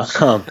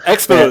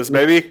Expos,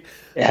 maybe.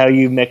 How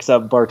you mix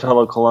up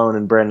Bartolo Colon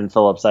and Brandon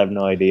Phillips, I have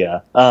no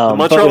idea. The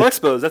Montreal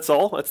Expos, that's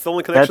all. That's the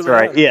only connection.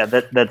 That's right. Yeah,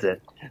 that's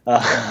it.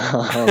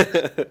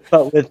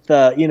 But with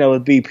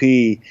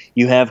BP,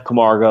 you have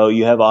Camargo,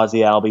 you have Ozzie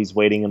Albies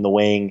waiting in the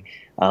wing.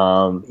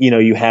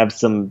 You have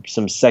some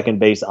second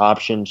base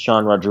options.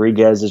 Sean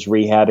Rodriguez is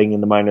rehabbing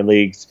in the minor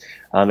leagues.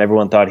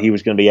 Everyone thought he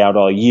was going to be out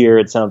all year.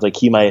 It sounds like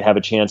he might have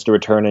a chance to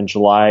return in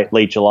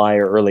late July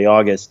or early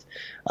August.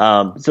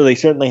 So they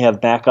certainly have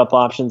backup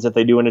options if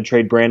they do want to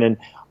trade Brandon.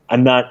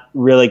 I'm not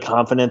really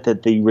confident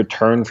that the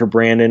return for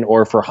Brandon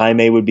or for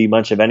Jaime would be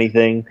much of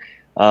anything.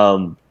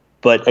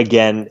 But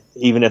again,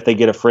 even if they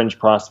get a fringe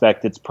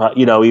prospect, it's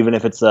even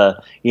if it's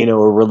a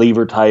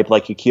reliever type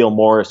like Akil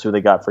Morris, who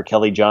they got for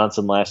Kelly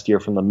Johnson last year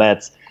from the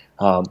Mets.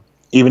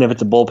 Even if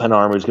it's a bullpen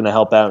arm who's going to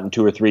help out in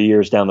 2 or 3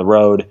 years down the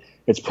road,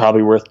 it's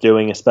probably worth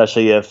doing,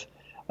 especially if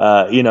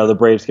the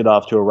Braves get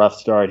off to a rough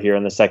start here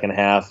in the second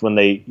half when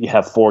they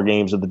have 4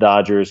 games with the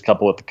Dodgers,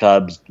 couple with the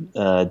Cubs,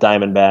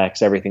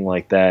 Diamondbacks, everything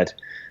like that.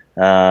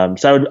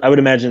 So I would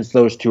imagine it's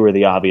those 2 are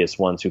the obvious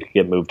ones who could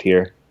get moved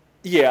here.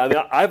 Yeah, I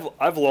mean,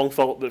 I've long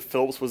felt that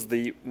Phillips was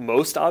the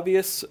most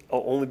obvious,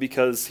 only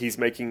because he's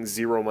making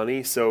zero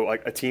money. So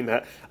like a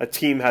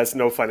team has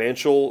no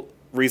financial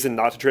reason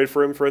not to trade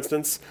for him. For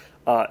instance,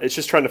 it's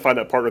just trying to find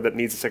that partner that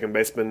needs a second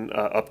baseman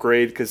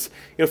upgrade, because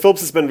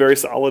Phillips has been very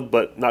solid,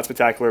 but not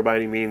spectacular by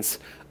any means.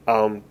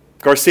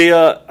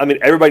 Garcia, I mean,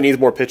 everybody needs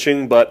more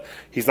pitching, but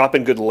he's not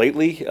been good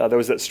lately. There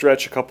was that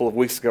stretch a couple of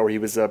weeks ago where he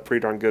was pretty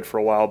darn good for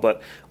a while,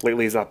 but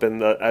lately he's not been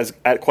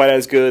quite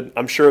as good.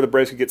 I'm sure the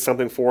Braves could get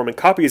something for him, and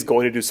Copy is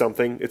going to do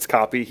something. It's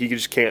Copy. He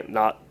just can't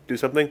not do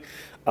something,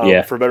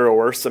 for better or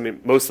worse. I mean,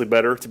 mostly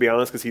better, to be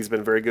honest, because he's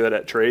been very good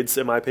at trades,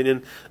 in my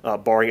opinion,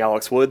 barring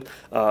Alex Wood,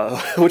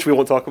 which we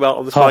won't talk about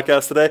on this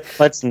podcast today.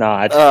 Let's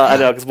not. I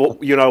know, because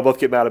you and I will both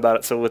get mad about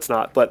it, so let's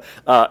not. But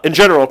in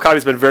general,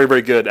 Copy's been very,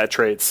 very good at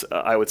trades,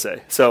 I would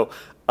say. So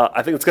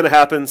I think it's going to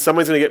happen.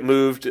 Somebody's going to get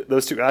moved.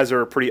 Those 2 guys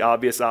are pretty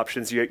obvious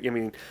options.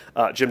 Jim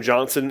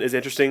Johnson is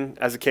interesting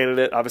as a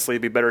candidate. Obviously,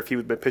 it'd be better if he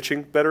would have been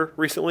pitching better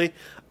recently.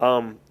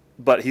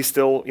 But he's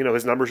still,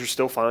 his numbers are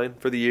still fine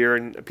for the year,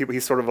 and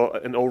he's sort of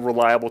an old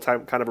reliable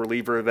kind of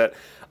reliever that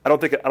I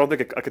don't think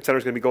a contender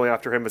is going to be going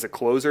after him as a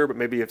closer, but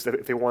maybe if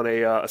they want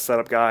a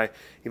setup guy,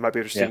 he might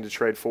be interesting to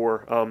trade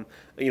for.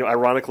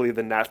 Ironically,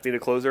 the Nats need a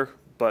closer,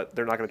 but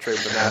they're not going to trade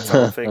with the Nats, I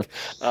don't think.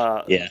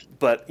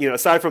 But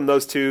aside from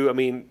those 2, I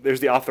mean,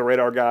 there's the off the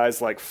radar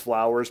guys like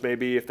Flowers,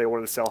 maybe if they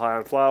wanted to sell high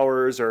on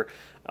Flowers, or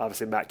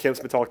obviously Matt Kemp's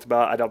been talked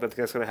about. I don't think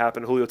that's going to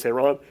happen. Julio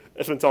Teheran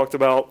has been talked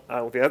about. I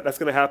don't think that's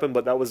going to happen,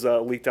 but that was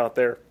leaked out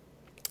there.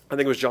 I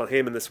think it was John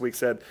Heyman this week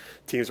said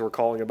teams were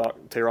calling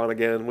about Teheran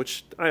again,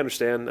 which I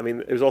understand. I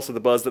mean, it was also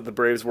the buzz that the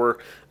Braves were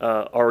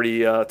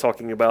already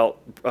talking about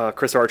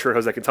Chris Archer and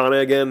Jose Quintana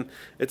again.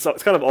 It's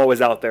kind of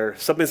always out there.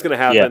 Something's going to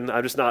happen. Yeah.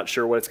 I'm just not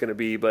sure what it's going to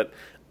be, but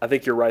I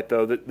think you're right,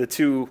 though. The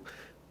 2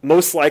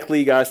 most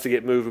likely guys to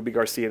get moved would be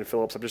Garcia and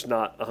Phillips. I'm just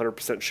not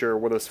 100% sure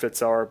where those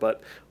fits are,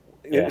 but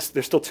there's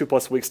still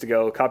 2+ weeks to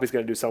go. Copy's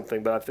going to do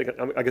something, but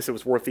I guess it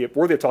was worthy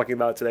of talking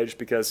about it today, just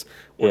because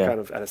we're kind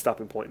of at a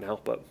stopping point now.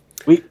 But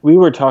we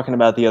were talking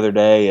about the other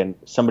day, and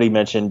somebody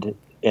mentioned,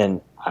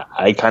 and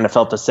I kind of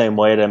felt the same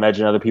way, and I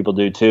imagine other people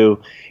do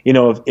too.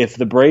 If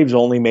the Braves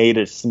only made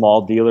a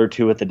small deal or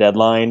 2 at the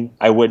deadline,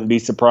 I wouldn't be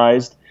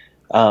surprised.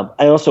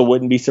 I also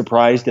wouldn't be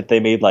surprised if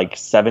they made like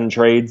 7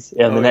 trades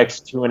in the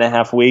next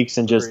 2.5 weeks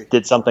and just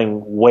did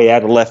something way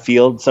out of left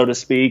field, so to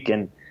speak,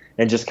 and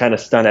just kind of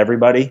stun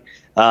everybody.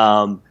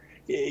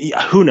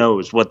 Who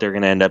knows what they're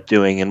going to end up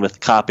doing? And with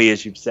Copy,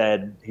 as you've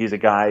said, he's a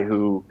guy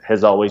who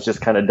has always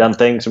just kind of done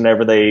things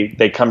whenever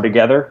they come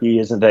together. He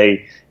isn't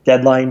a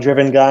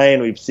deadline-driven guy,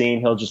 and we've seen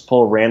he'll just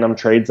pull random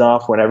trades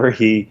off whenever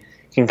he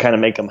can kind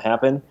of make them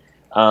happen.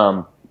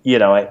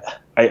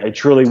 I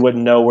truly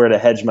wouldn't know where to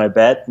hedge my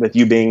bet. With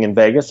you being in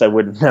Vegas, I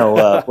wouldn't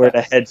know where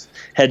to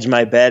hedge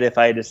my bet if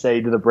I had to say,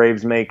 do the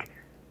Braves make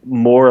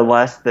more or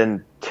less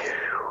than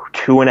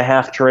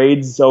 2.5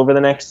 trades over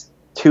the next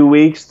 2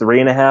 weeks,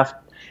 3.5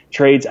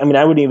 trades. I mean,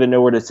 I wouldn't even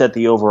know where to set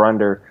the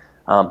over-under.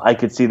 I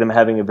could see them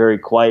having a very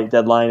quiet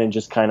deadline and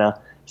just kind of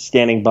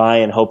standing by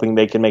and hoping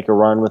they can make a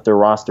run with their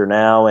roster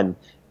now. And,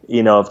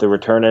 if the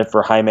return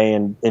for Jaime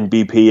and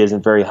BP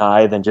isn't very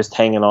high, then just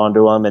hanging on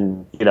to them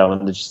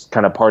and just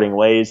kind of parting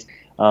ways.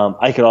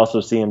 I could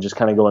also see him just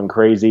kind of going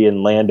crazy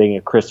and landing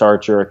a Chris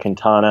Archer or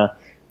Quintana.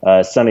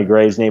 Sonny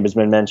Gray's name has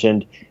been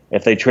mentioned.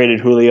 If they traded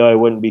Julio, I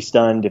wouldn't be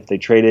stunned. If they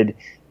traded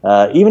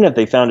even if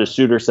they found a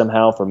suitor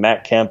somehow for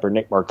Matt Kemp or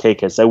Nick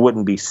Markakis, I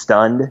wouldn't be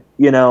stunned.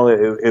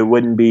 It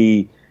wouldn't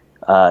be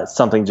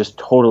something just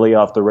totally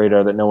off the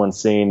radar that no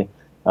one's seen.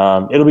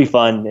 It'll be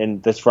fun,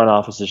 and this front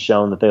office has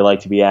shown that they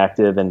like to be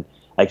active, and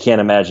I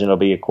can't imagine it'll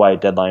be a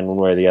quiet deadline one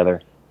way or the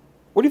other.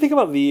 What do you think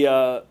about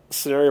the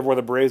scenario where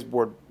the Braves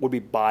would be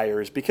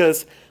buyers?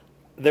 Because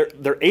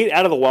they're 8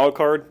 out of the wild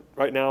card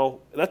right now.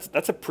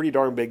 That's a pretty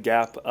darn big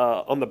gap.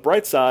 On the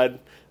bright side,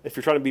 if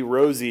you're trying to be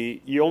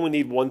rosy, you only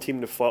need one team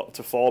to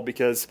fall,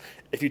 because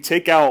if you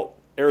take out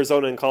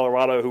Arizona and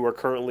Colorado, who are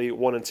currently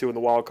 1 and 2 in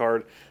the wild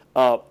card,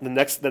 the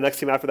next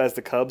team after that is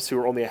the Cubs, who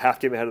are only a half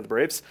game ahead of the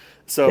Braves.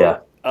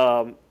 So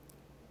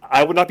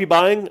I would not be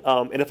buying.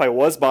 And if I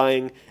was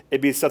buying,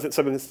 it'd be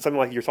something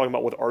like you're talking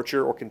about with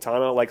Archer or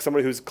Quintana, like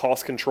somebody who's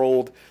cost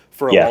controlled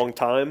for a long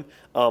time.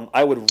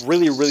 I would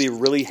really, really,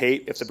 really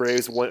hate if the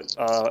Braves went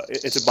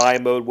into buy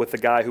mode with the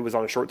guy who was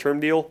on a short-term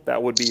deal.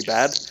 That would be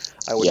bad.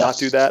 I would not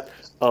do that.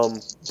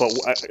 But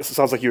it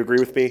sounds like you agree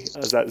with me.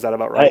 Is that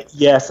about right?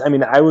 Yes. I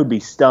mean, I would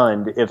be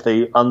stunned if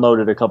they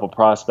unloaded a couple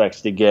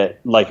prospects to get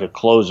like a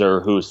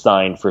closer who's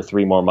signed for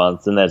 3 more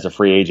months and that's a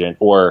free agent,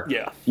 or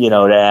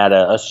to add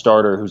a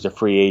starter who's a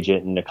free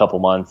agent in a couple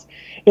months.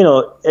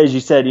 As you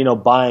said,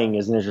 buying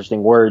is an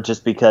interesting word,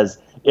 just because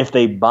if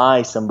they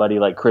buy somebody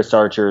like Chris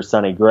Archer or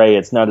Sonny Gray,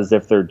 it's not as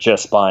if they're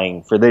just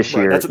buying for this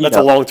year. That's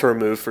a long-term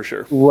move for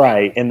sure.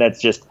 Right, and that's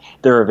just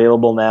they're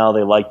available now.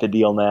 They like the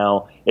deal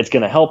now. It's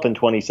going to help in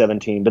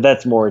 2017, but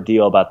that's more a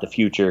deal about the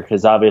future,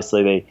 because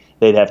obviously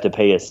they'd have to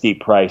pay a steep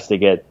price to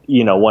get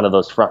one of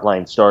those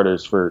frontline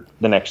starters for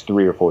the next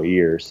 3 or 4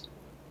 years.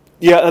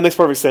 Yeah, that makes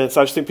perfect sense.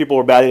 I just think people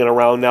are batting it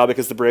around now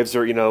because the Braves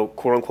are,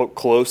 quote unquote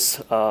close.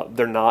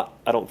 They're not,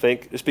 I don't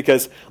think, just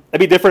because it'd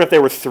be different if they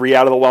were 3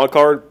 out of the wild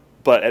card.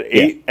 But at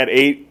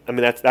eight, I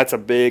mean that's a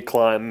big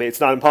climb. I mean, it's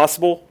not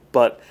impossible,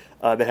 but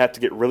they have to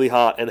get really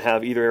hot and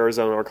have either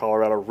Arizona or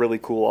Colorado really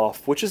cool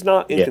off, which is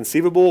not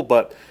inconceivable,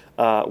 but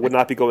would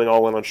not be going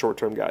all in on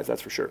short-term guys.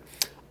 That's for sure.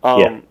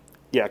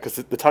 Because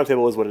the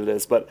timetable is what it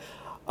is. But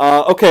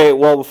okay,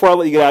 well, before I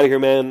let you get out of here,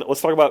 man,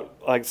 let's talk about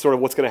like sort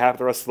of what's going to happen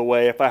the rest of the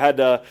way. If you had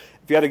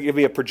to give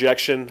me a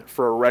projection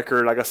for a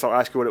record, I guess I'll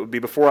ask you what it would be.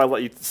 Before I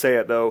let you say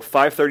it, though,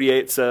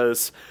 538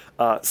 says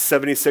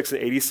 76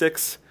 and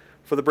 86.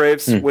 For the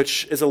Braves,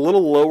 which is a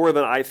little lower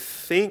than I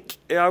think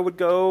I would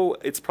go.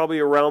 It's probably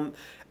around.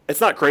 It's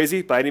not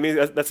crazy by any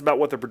means. That's about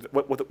what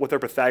their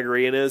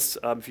Pythagorean is.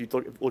 If you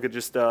look at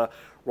just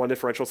run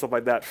differential stuff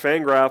like that,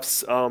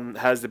 Fangraphs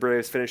has the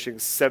Braves finishing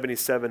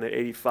 77 and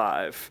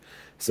 85.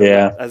 So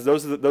as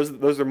those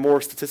are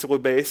more statistically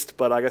based,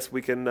 but I guess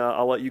we can.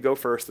 I'll let you go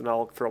first, and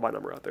I'll throw my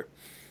number out there.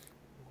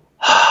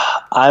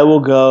 I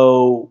will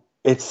go.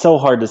 It's so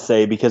hard to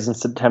say because in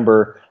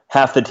September,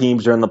 half the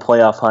teams are in the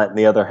playoff hunt and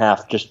the other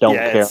half just don't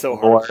care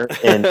anymore.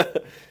 And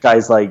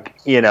guys like,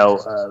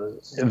 a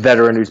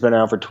veteran who's been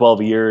around for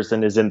 12 years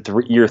and is in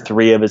year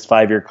 3 of his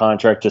 5-year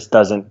contract just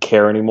doesn't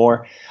care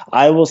anymore.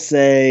 I will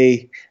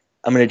say,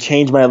 I'm going to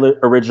change my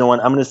original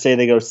one. I'm going to say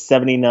they go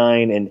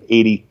 79 and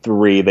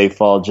 83. They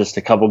fall just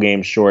a couple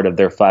games short of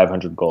their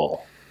 500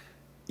 goal.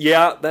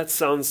 Yeah, that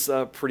sounds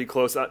pretty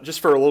close. Just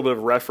for a little bit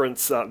of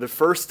reference, the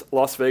first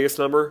Las Vegas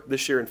number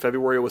this year in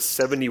February was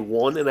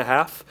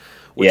 71.5.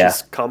 Which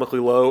is comically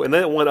low. And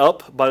then it went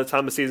up. By the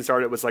time the season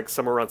started, it was like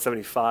somewhere around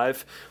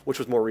 75, which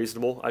was more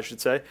reasonable, I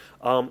should say.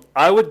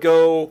 I would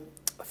go,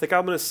 I think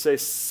I'm going to say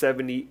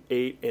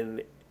 78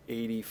 and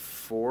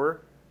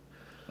 84.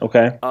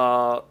 Okay.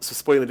 So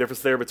splitting the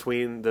difference there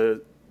between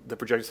the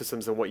projection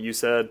systems and what you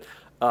said.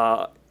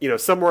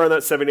 Somewhere in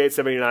that 78,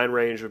 79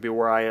 range would be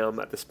where I am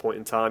at this point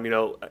in time.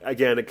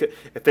 Again,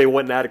 if they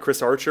went and added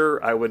Chris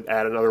Archer, I would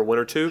add another 1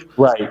 or 2.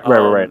 Right.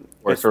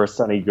 Or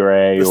Sonny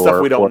Gray. The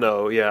stuff we don't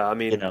know, I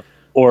mean...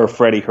 Or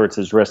Freddie hurts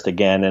his wrist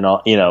again, and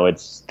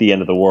it's the end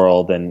of the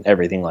world and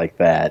everything like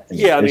that. And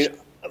I mean,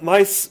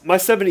 my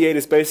 78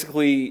 is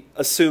basically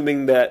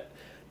assuming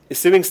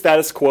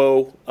status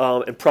quo,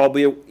 and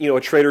probably a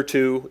trade or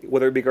two,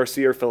 whether it be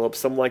Garcia or Phillips,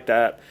 something like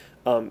that.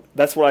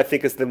 That's what I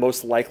think is the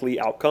most likely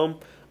outcome.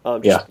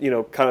 Kind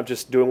of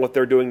just doing what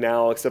they're doing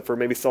now, except for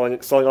maybe selling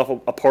off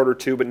a part or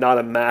two, but not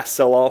a mass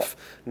sell off.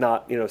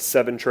 Not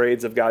 7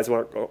 trades of guys who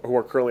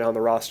are currently on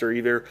the roster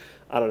either.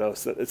 I don't know.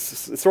 So it's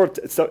sort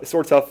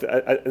of tough,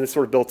 and it's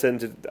sort of built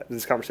into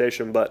this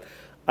conversation. But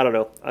I don't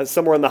know.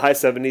 Somewhere in the high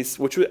 70s,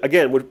 which would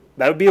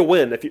be a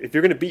win if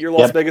you're going to beat your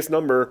Las Vegas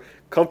number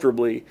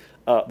comfortably.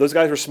 Those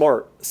guys are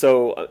smart,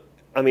 so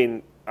I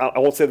mean. I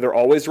won't say they're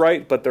always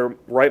right, but they're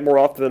right more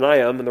often than I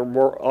am, and they're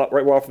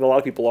right more often than a lot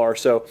of people are.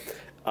 So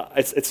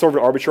it's sort of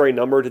an arbitrary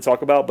number to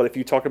talk about. But if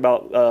you talk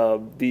about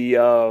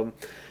the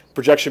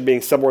projection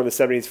being somewhere in the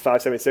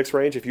 75, 76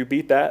 range, if you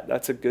beat that,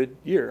 that's a good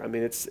year. I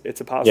mean, it's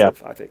a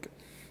positive, I think.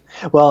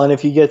 Well, and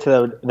if you get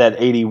to that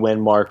 80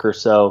 win mark or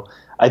so,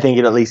 I think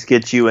it at least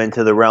gets you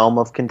into the realm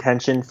of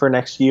contention for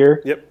next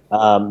year.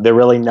 Yep. They're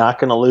really not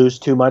going to lose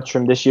too much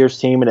from this year's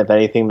team, and if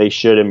anything, they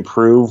should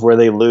improve where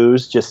they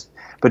lose, just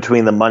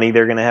between the money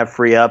they're going to have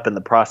free up and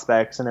the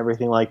prospects and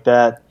everything like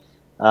that.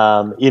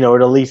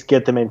 It'll at least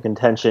get them in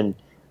contention.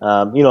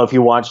 If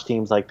you watch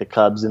teams like the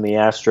Cubs and the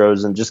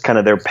Astros and just kind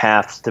of their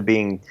paths to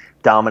being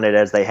dominant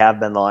as they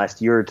have been the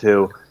last year or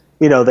two,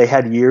 they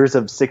had years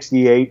of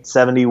 68,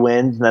 70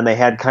 wins, and then they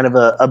had kind of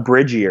a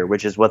bridge year,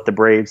 which is what the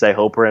Braves, I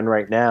hope, are in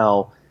right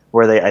now,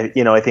 where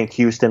I think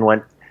Houston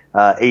went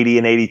 80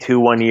 and 82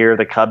 one year.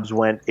 The Cubs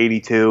went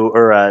 82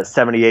 or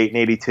 78 and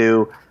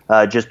 82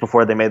 just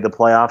before they made the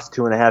playoffs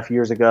 2.5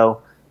 years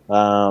ago.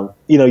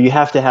 You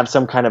have to have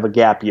some kind of a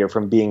gap year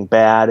from being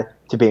bad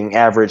to being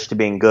average to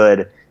being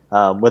good,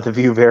 with a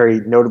few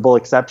very notable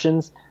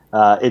exceptions.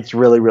 it's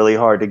really, really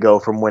hard to go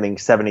from winning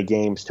 70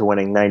 games to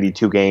winning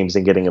 92 games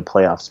and getting a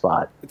playoff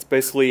spot. It's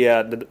basically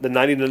the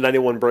 90 to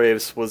 91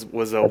 Braves was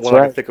one right.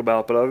 I could think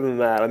about. But other than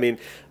that, I mean,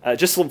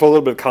 just for a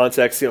little bit of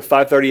context,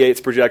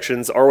 538's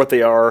projections are what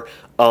they are.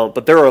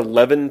 But there are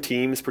 11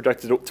 teams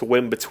projected to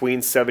win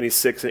between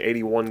 76 and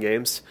 81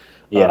 games.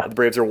 Yeah. The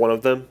Braves are one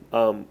of them.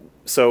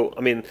 So,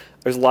 I mean,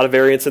 there's a lot of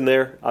variance in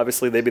there.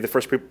 Obviously, they'd be the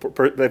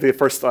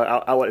first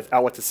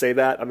outlet to say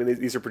that. I mean,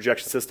 these are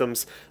projection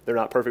systems; they're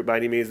not perfect by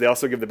any means. They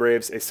also give the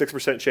Braves a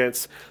 6%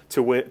 chance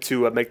to win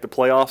make the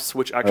playoffs,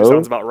 which actually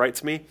sounds about right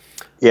to me.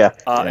 Yeah.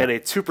 And a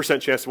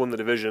 2% chance to win the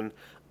division,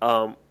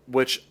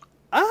 which.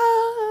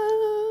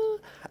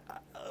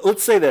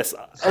 Let's say this.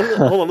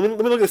 Hold on. Let me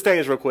look at the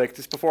standings real quick,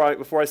 just before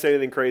I say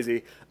anything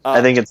crazy.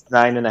 I think it's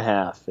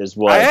 9.5 is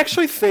what I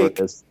actually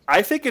think.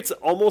 I think it's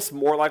almost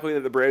more likely that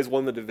the Braves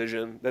won the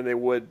division than they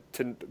would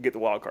to get the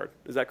wild card.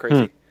 Is that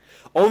crazy?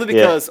 Only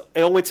because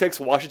it only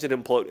takes Washington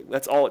imploding.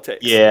 That's all it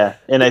takes. Yeah,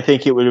 and I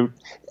think it would.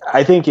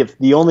 I think if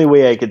the only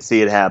way I could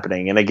see it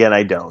happening, and again,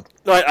 I don't.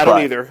 No, I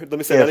don't either. Let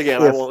me say that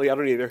again. I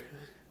don't either.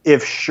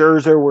 If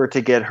Scherzer were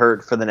to get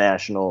hurt for the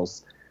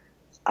Nationals,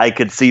 I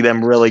could see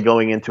them really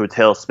going into a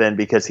tailspin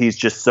because he's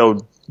just so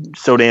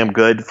damn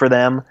good for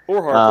them.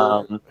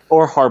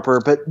 Or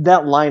Harper. But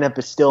that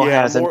lineup still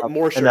has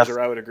more Scherzer, enough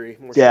I would agree.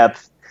 More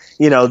depth.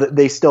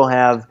 They still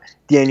have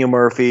Daniel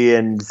Murphy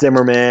and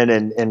Zimmerman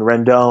and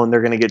Rendon. They're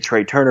going to get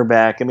Trey Turner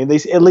back. I mean, they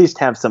at least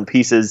have some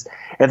pieces.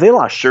 If they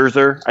lost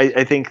Scherzer,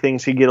 I think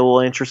things could get a little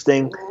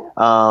interesting.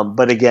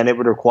 But again, it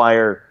would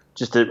require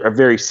just a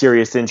very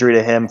serious injury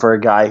to him for a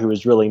guy who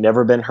has really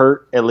never been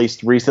hurt, at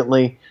least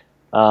recently.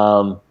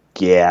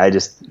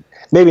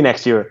 Maybe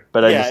next year,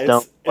 but I just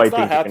don't quite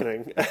think it's not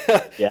happening.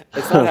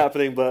 It's not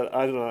happening, but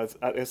I don't know.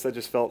 I guess I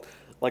just felt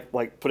like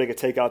putting a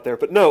take out there.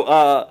 But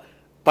no,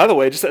 by the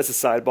way, just as a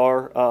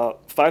sidebar,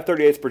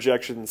 538's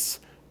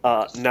projections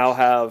now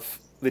have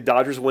the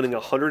Dodgers winning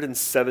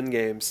 107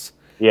 games.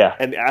 Yeah.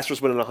 And the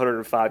Astros winning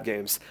 105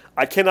 games.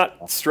 I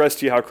cannot stress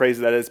to you how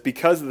crazy that is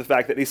because of the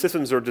fact that these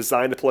systems are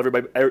designed to pull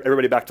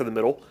everybody back to the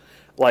middle.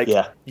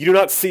 You do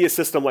not see a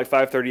system like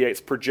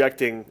 538's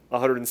projecting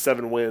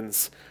 107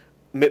 wins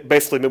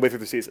basically midway through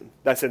the season.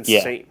 That's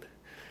insane. Yeah.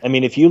 I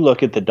mean, if you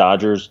look at the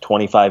Dodgers'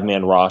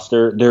 25-man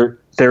roster,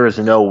 there is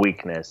no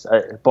weakness.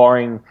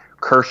 Barring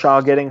Kershaw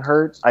getting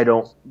hurt,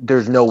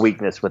 there's no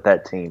weakness with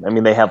that team. I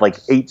mean, they have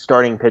 8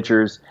 starting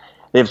pitchers.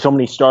 They have so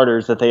many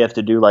starters that they have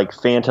to do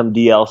phantom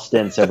DL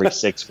stints every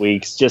 6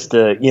 weeks just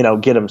to,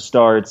 get them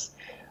starts.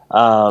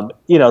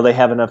 They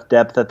have enough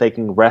depth that they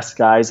can rest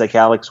guys like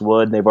Alex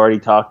Wood. And they've already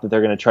talked that they're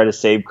going to try to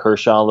save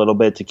Kershaw a little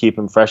bit to keep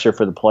him fresher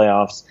for the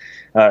playoffs,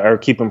 or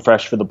keep him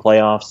fresh for the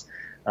playoffs.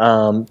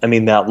 I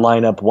mean, that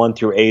lineup 1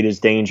 through 8 is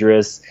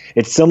dangerous.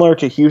 It's similar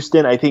to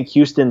Houston. I think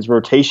Houston's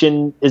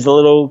rotation is a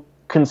little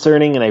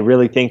concerning, and I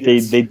really think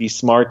they'd be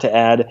smart to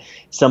add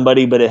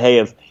somebody. But hey,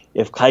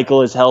 if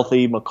Keuchel is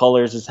healthy,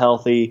 McCullers is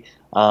healthy.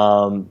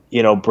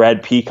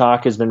 Brad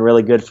Peacock has been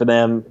really good for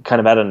them, kind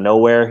of out of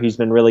nowhere. He's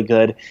been really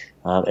good.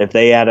 If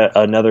they add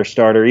another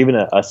starter, even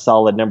a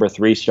solid number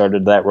 3 starter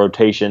to that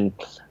rotation,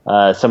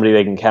 somebody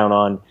they can count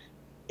on,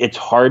 it's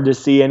hard to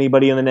see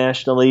anybody in the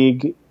National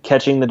League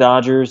catching the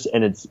Dodgers,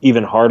 and it's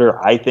even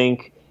harder, I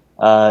think,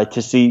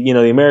 to see,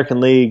 the American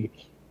League.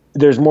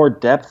 There's more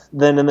depth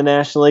than in the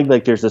National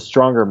League. There's a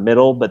stronger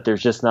middle, but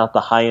there's just not the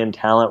high-end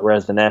talent,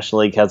 whereas the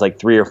National League has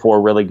 3 or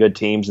 4 really good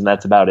teams, and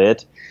that's about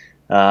it.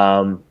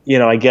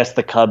 I guess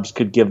the Cubs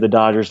could give the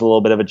Dodgers a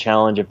little bit of a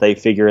challenge if they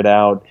figure it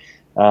out.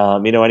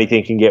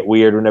 Anything can get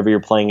weird whenever you're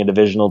playing a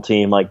divisional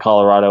team like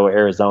Colorado or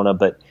Arizona,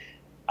 but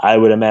I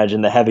would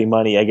imagine the heavy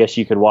money, I guess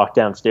you could walk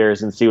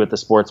downstairs and see what the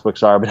sports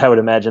books are, but I would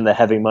imagine the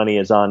heavy money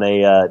is on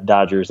a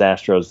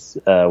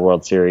Dodgers-Astros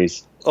World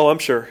Series. Oh, I'm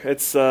sure.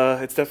 It's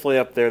definitely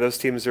up there. Those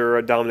teams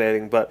are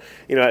dominating, but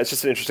it's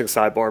just an interesting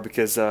sidebar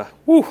because that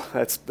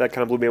kind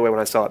of blew me away when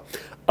I saw it.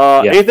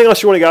 Anything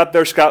else you want to get out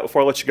there, Scott,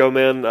 before I let you go,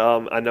 man?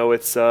 I know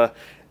it's an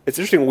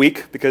interesting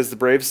week because the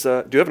Braves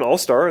do have an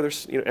all-star.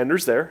 There's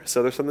Ender's there,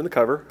 so there's something to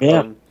cover.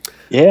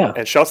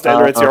 And shouts to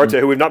Ender Inciarte,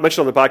 who we've not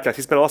mentioned on the podcast.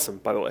 He's been awesome,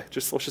 by the way.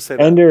 Let's just say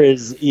that. Ender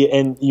is,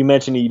 and you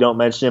mentioned you don't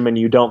mention him, and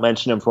you don't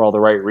mention him for all the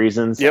right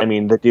reasons. Yep. I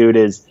mean, the dude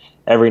is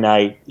every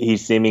night he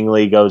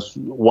seemingly goes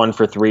 1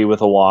 for 3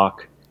 with a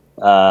walk.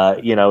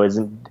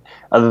 Isn't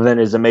other than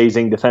his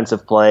amazing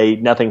defensive play,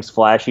 nothing's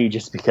flashy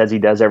just because he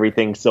does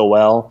everything so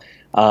well.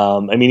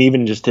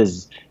 Even just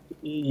his.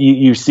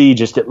 You see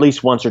just at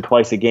least once or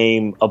twice a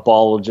game a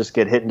ball will just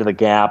get hit into the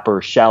gap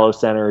or shallow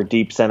center or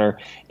deep center,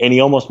 and he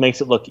almost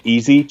makes it look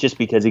easy just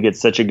because he gets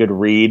such a good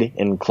read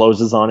and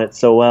closes on it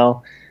so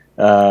well.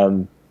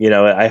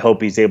 I hope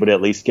he's able to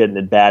at least get an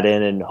at bat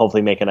in and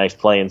hopefully make a nice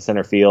play in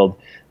center field,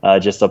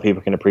 just so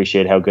people can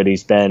appreciate how good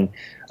he's been.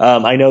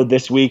 I know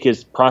this week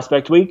is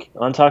Prospect Week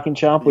on Talking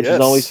Chop, which is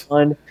always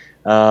fun.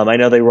 I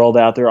know they rolled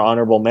out their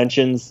honorable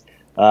mentions.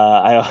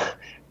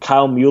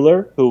 Kyle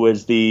Mueller, who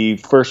was the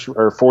first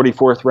or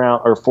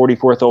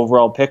 44th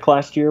overall pick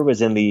last year,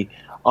 was in the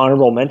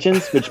honorable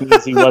mentions, which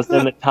means he wasn't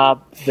in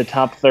the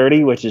top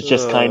 30, which is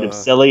just kind of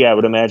silly. I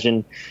would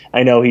imagine.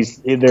 I know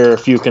there are a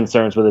few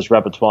concerns with his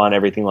repertoire and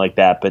everything like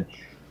that, but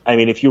I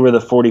mean, if you were the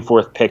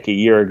 44th pick a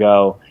year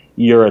ago,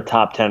 you're a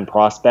top 10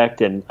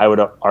 prospect, and I would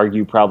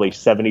argue probably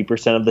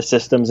 70% of the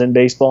systems in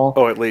baseball.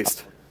 Oh, at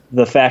least.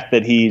 The fact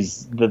that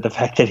he's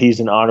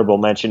an honorable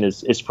mention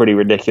is pretty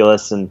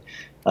ridiculous, and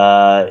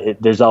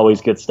there's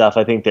always good stuff.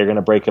 I think they're going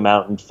to break him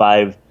out in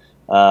five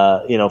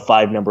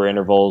number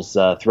intervals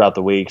throughout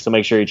the week. So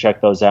make sure you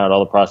check those out. All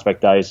the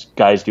prospect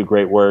guys do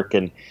great work,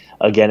 and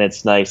again,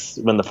 it's nice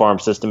when the farm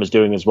system is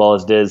doing as well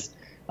as it is.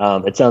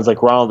 It sounds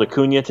like Ronald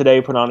Acuna today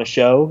put on a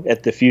show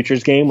at the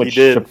Futures game, which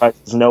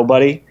surprises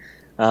nobody.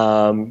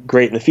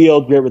 Great in the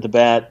field, great with the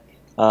bat.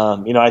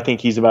 I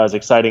think he's about as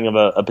exciting of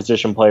a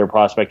position player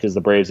prospect as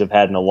the Braves have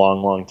had in a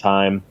long, long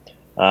time.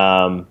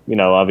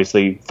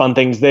 Obviously, fun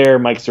things there.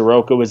 Mike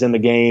Soroka was in the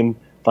game.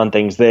 Fun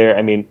things there.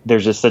 I mean,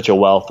 there's just such a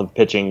wealth of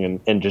pitching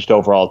and just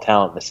overall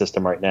talent in the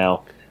system right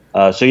now.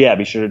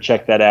 Be sure to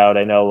check that out.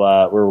 I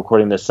know we're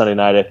recording this Sunday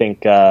night. I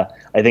think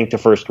the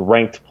first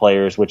ranked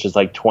players, which is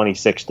like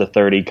 26 to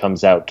 30,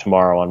 comes out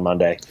tomorrow on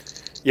Monday.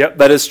 Yep,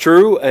 that is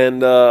true,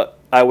 and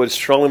I would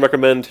strongly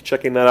recommend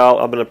checking that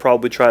out. I'm going to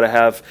probably try to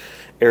have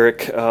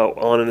Eric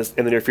on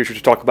in the near future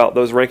to talk about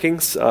those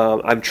rankings.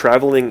 I'm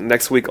traveling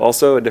next week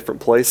also, a different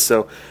place,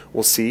 so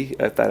we'll see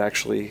if that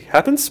actually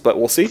happens, but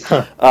we'll see.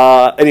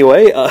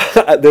 Anyway,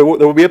 there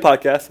will be a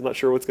podcast. I'm not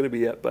sure what's going to be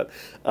yet, but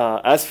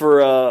as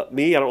for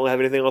me, I don't really have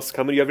anything else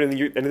coming. Do you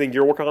have anything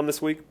you're working on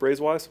this week,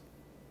 Braves-wise?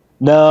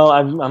 No,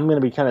 I'm going to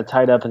be kind of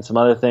tied up in some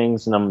other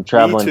things, and I'm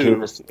traveling too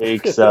this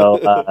week,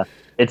 so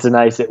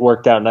it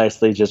worked out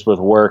nicely just with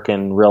work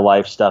and real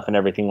life stuff and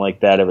everything like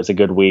that. It was a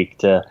good week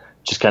to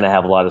just kind of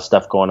have a lot of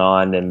stuff going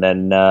on. And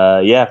then,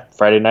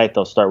 Friday night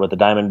they'll start with the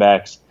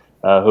Diamondbacks,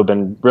 who've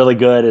been really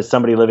good. As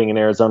somebody living in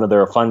Arizona,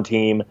 they're a fun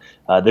team.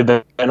 They've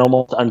been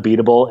almost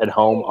unbeatable at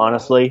home,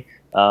 honestly.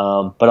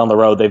 But on the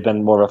road, they've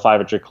been more of a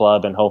 500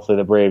 club, and hopefully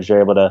the Braves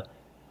are able to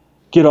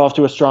get off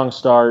to a strong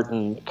start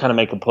and kind of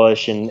make a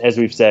push. And as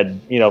we've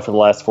said, for the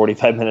last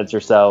 45 minutes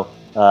or so,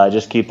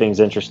 just keep things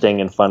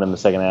interesting and fun in the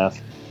second half.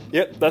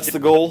 Yep, that's the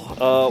goal.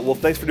 Well,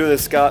 thanks for doing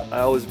this, Scott.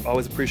 I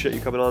always appreciate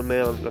you coming on,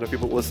 man. I know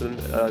people listening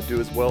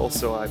do as well,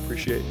 so I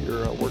appreciate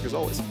your work as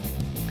always.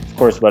 Of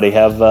course, buddy.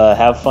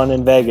 Have fun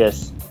in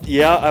Vegas.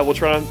 Yeah, I will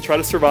try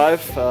to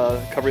survive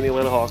covering the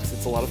Atlanta Hawks.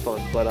 It's a lot of fun.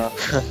 But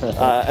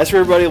as for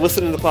everybody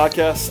listening to the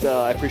podcast,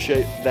 I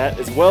appreciate that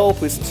as well.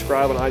 Please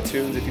subscribe on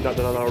iTunes if you've not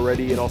done it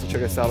already, and also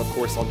check us out, of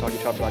course, on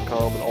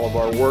TalkingChop.com, and all of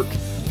our work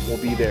will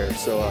be there.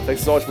 So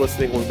thanks so much for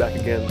listening. We'll be back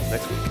again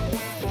next week.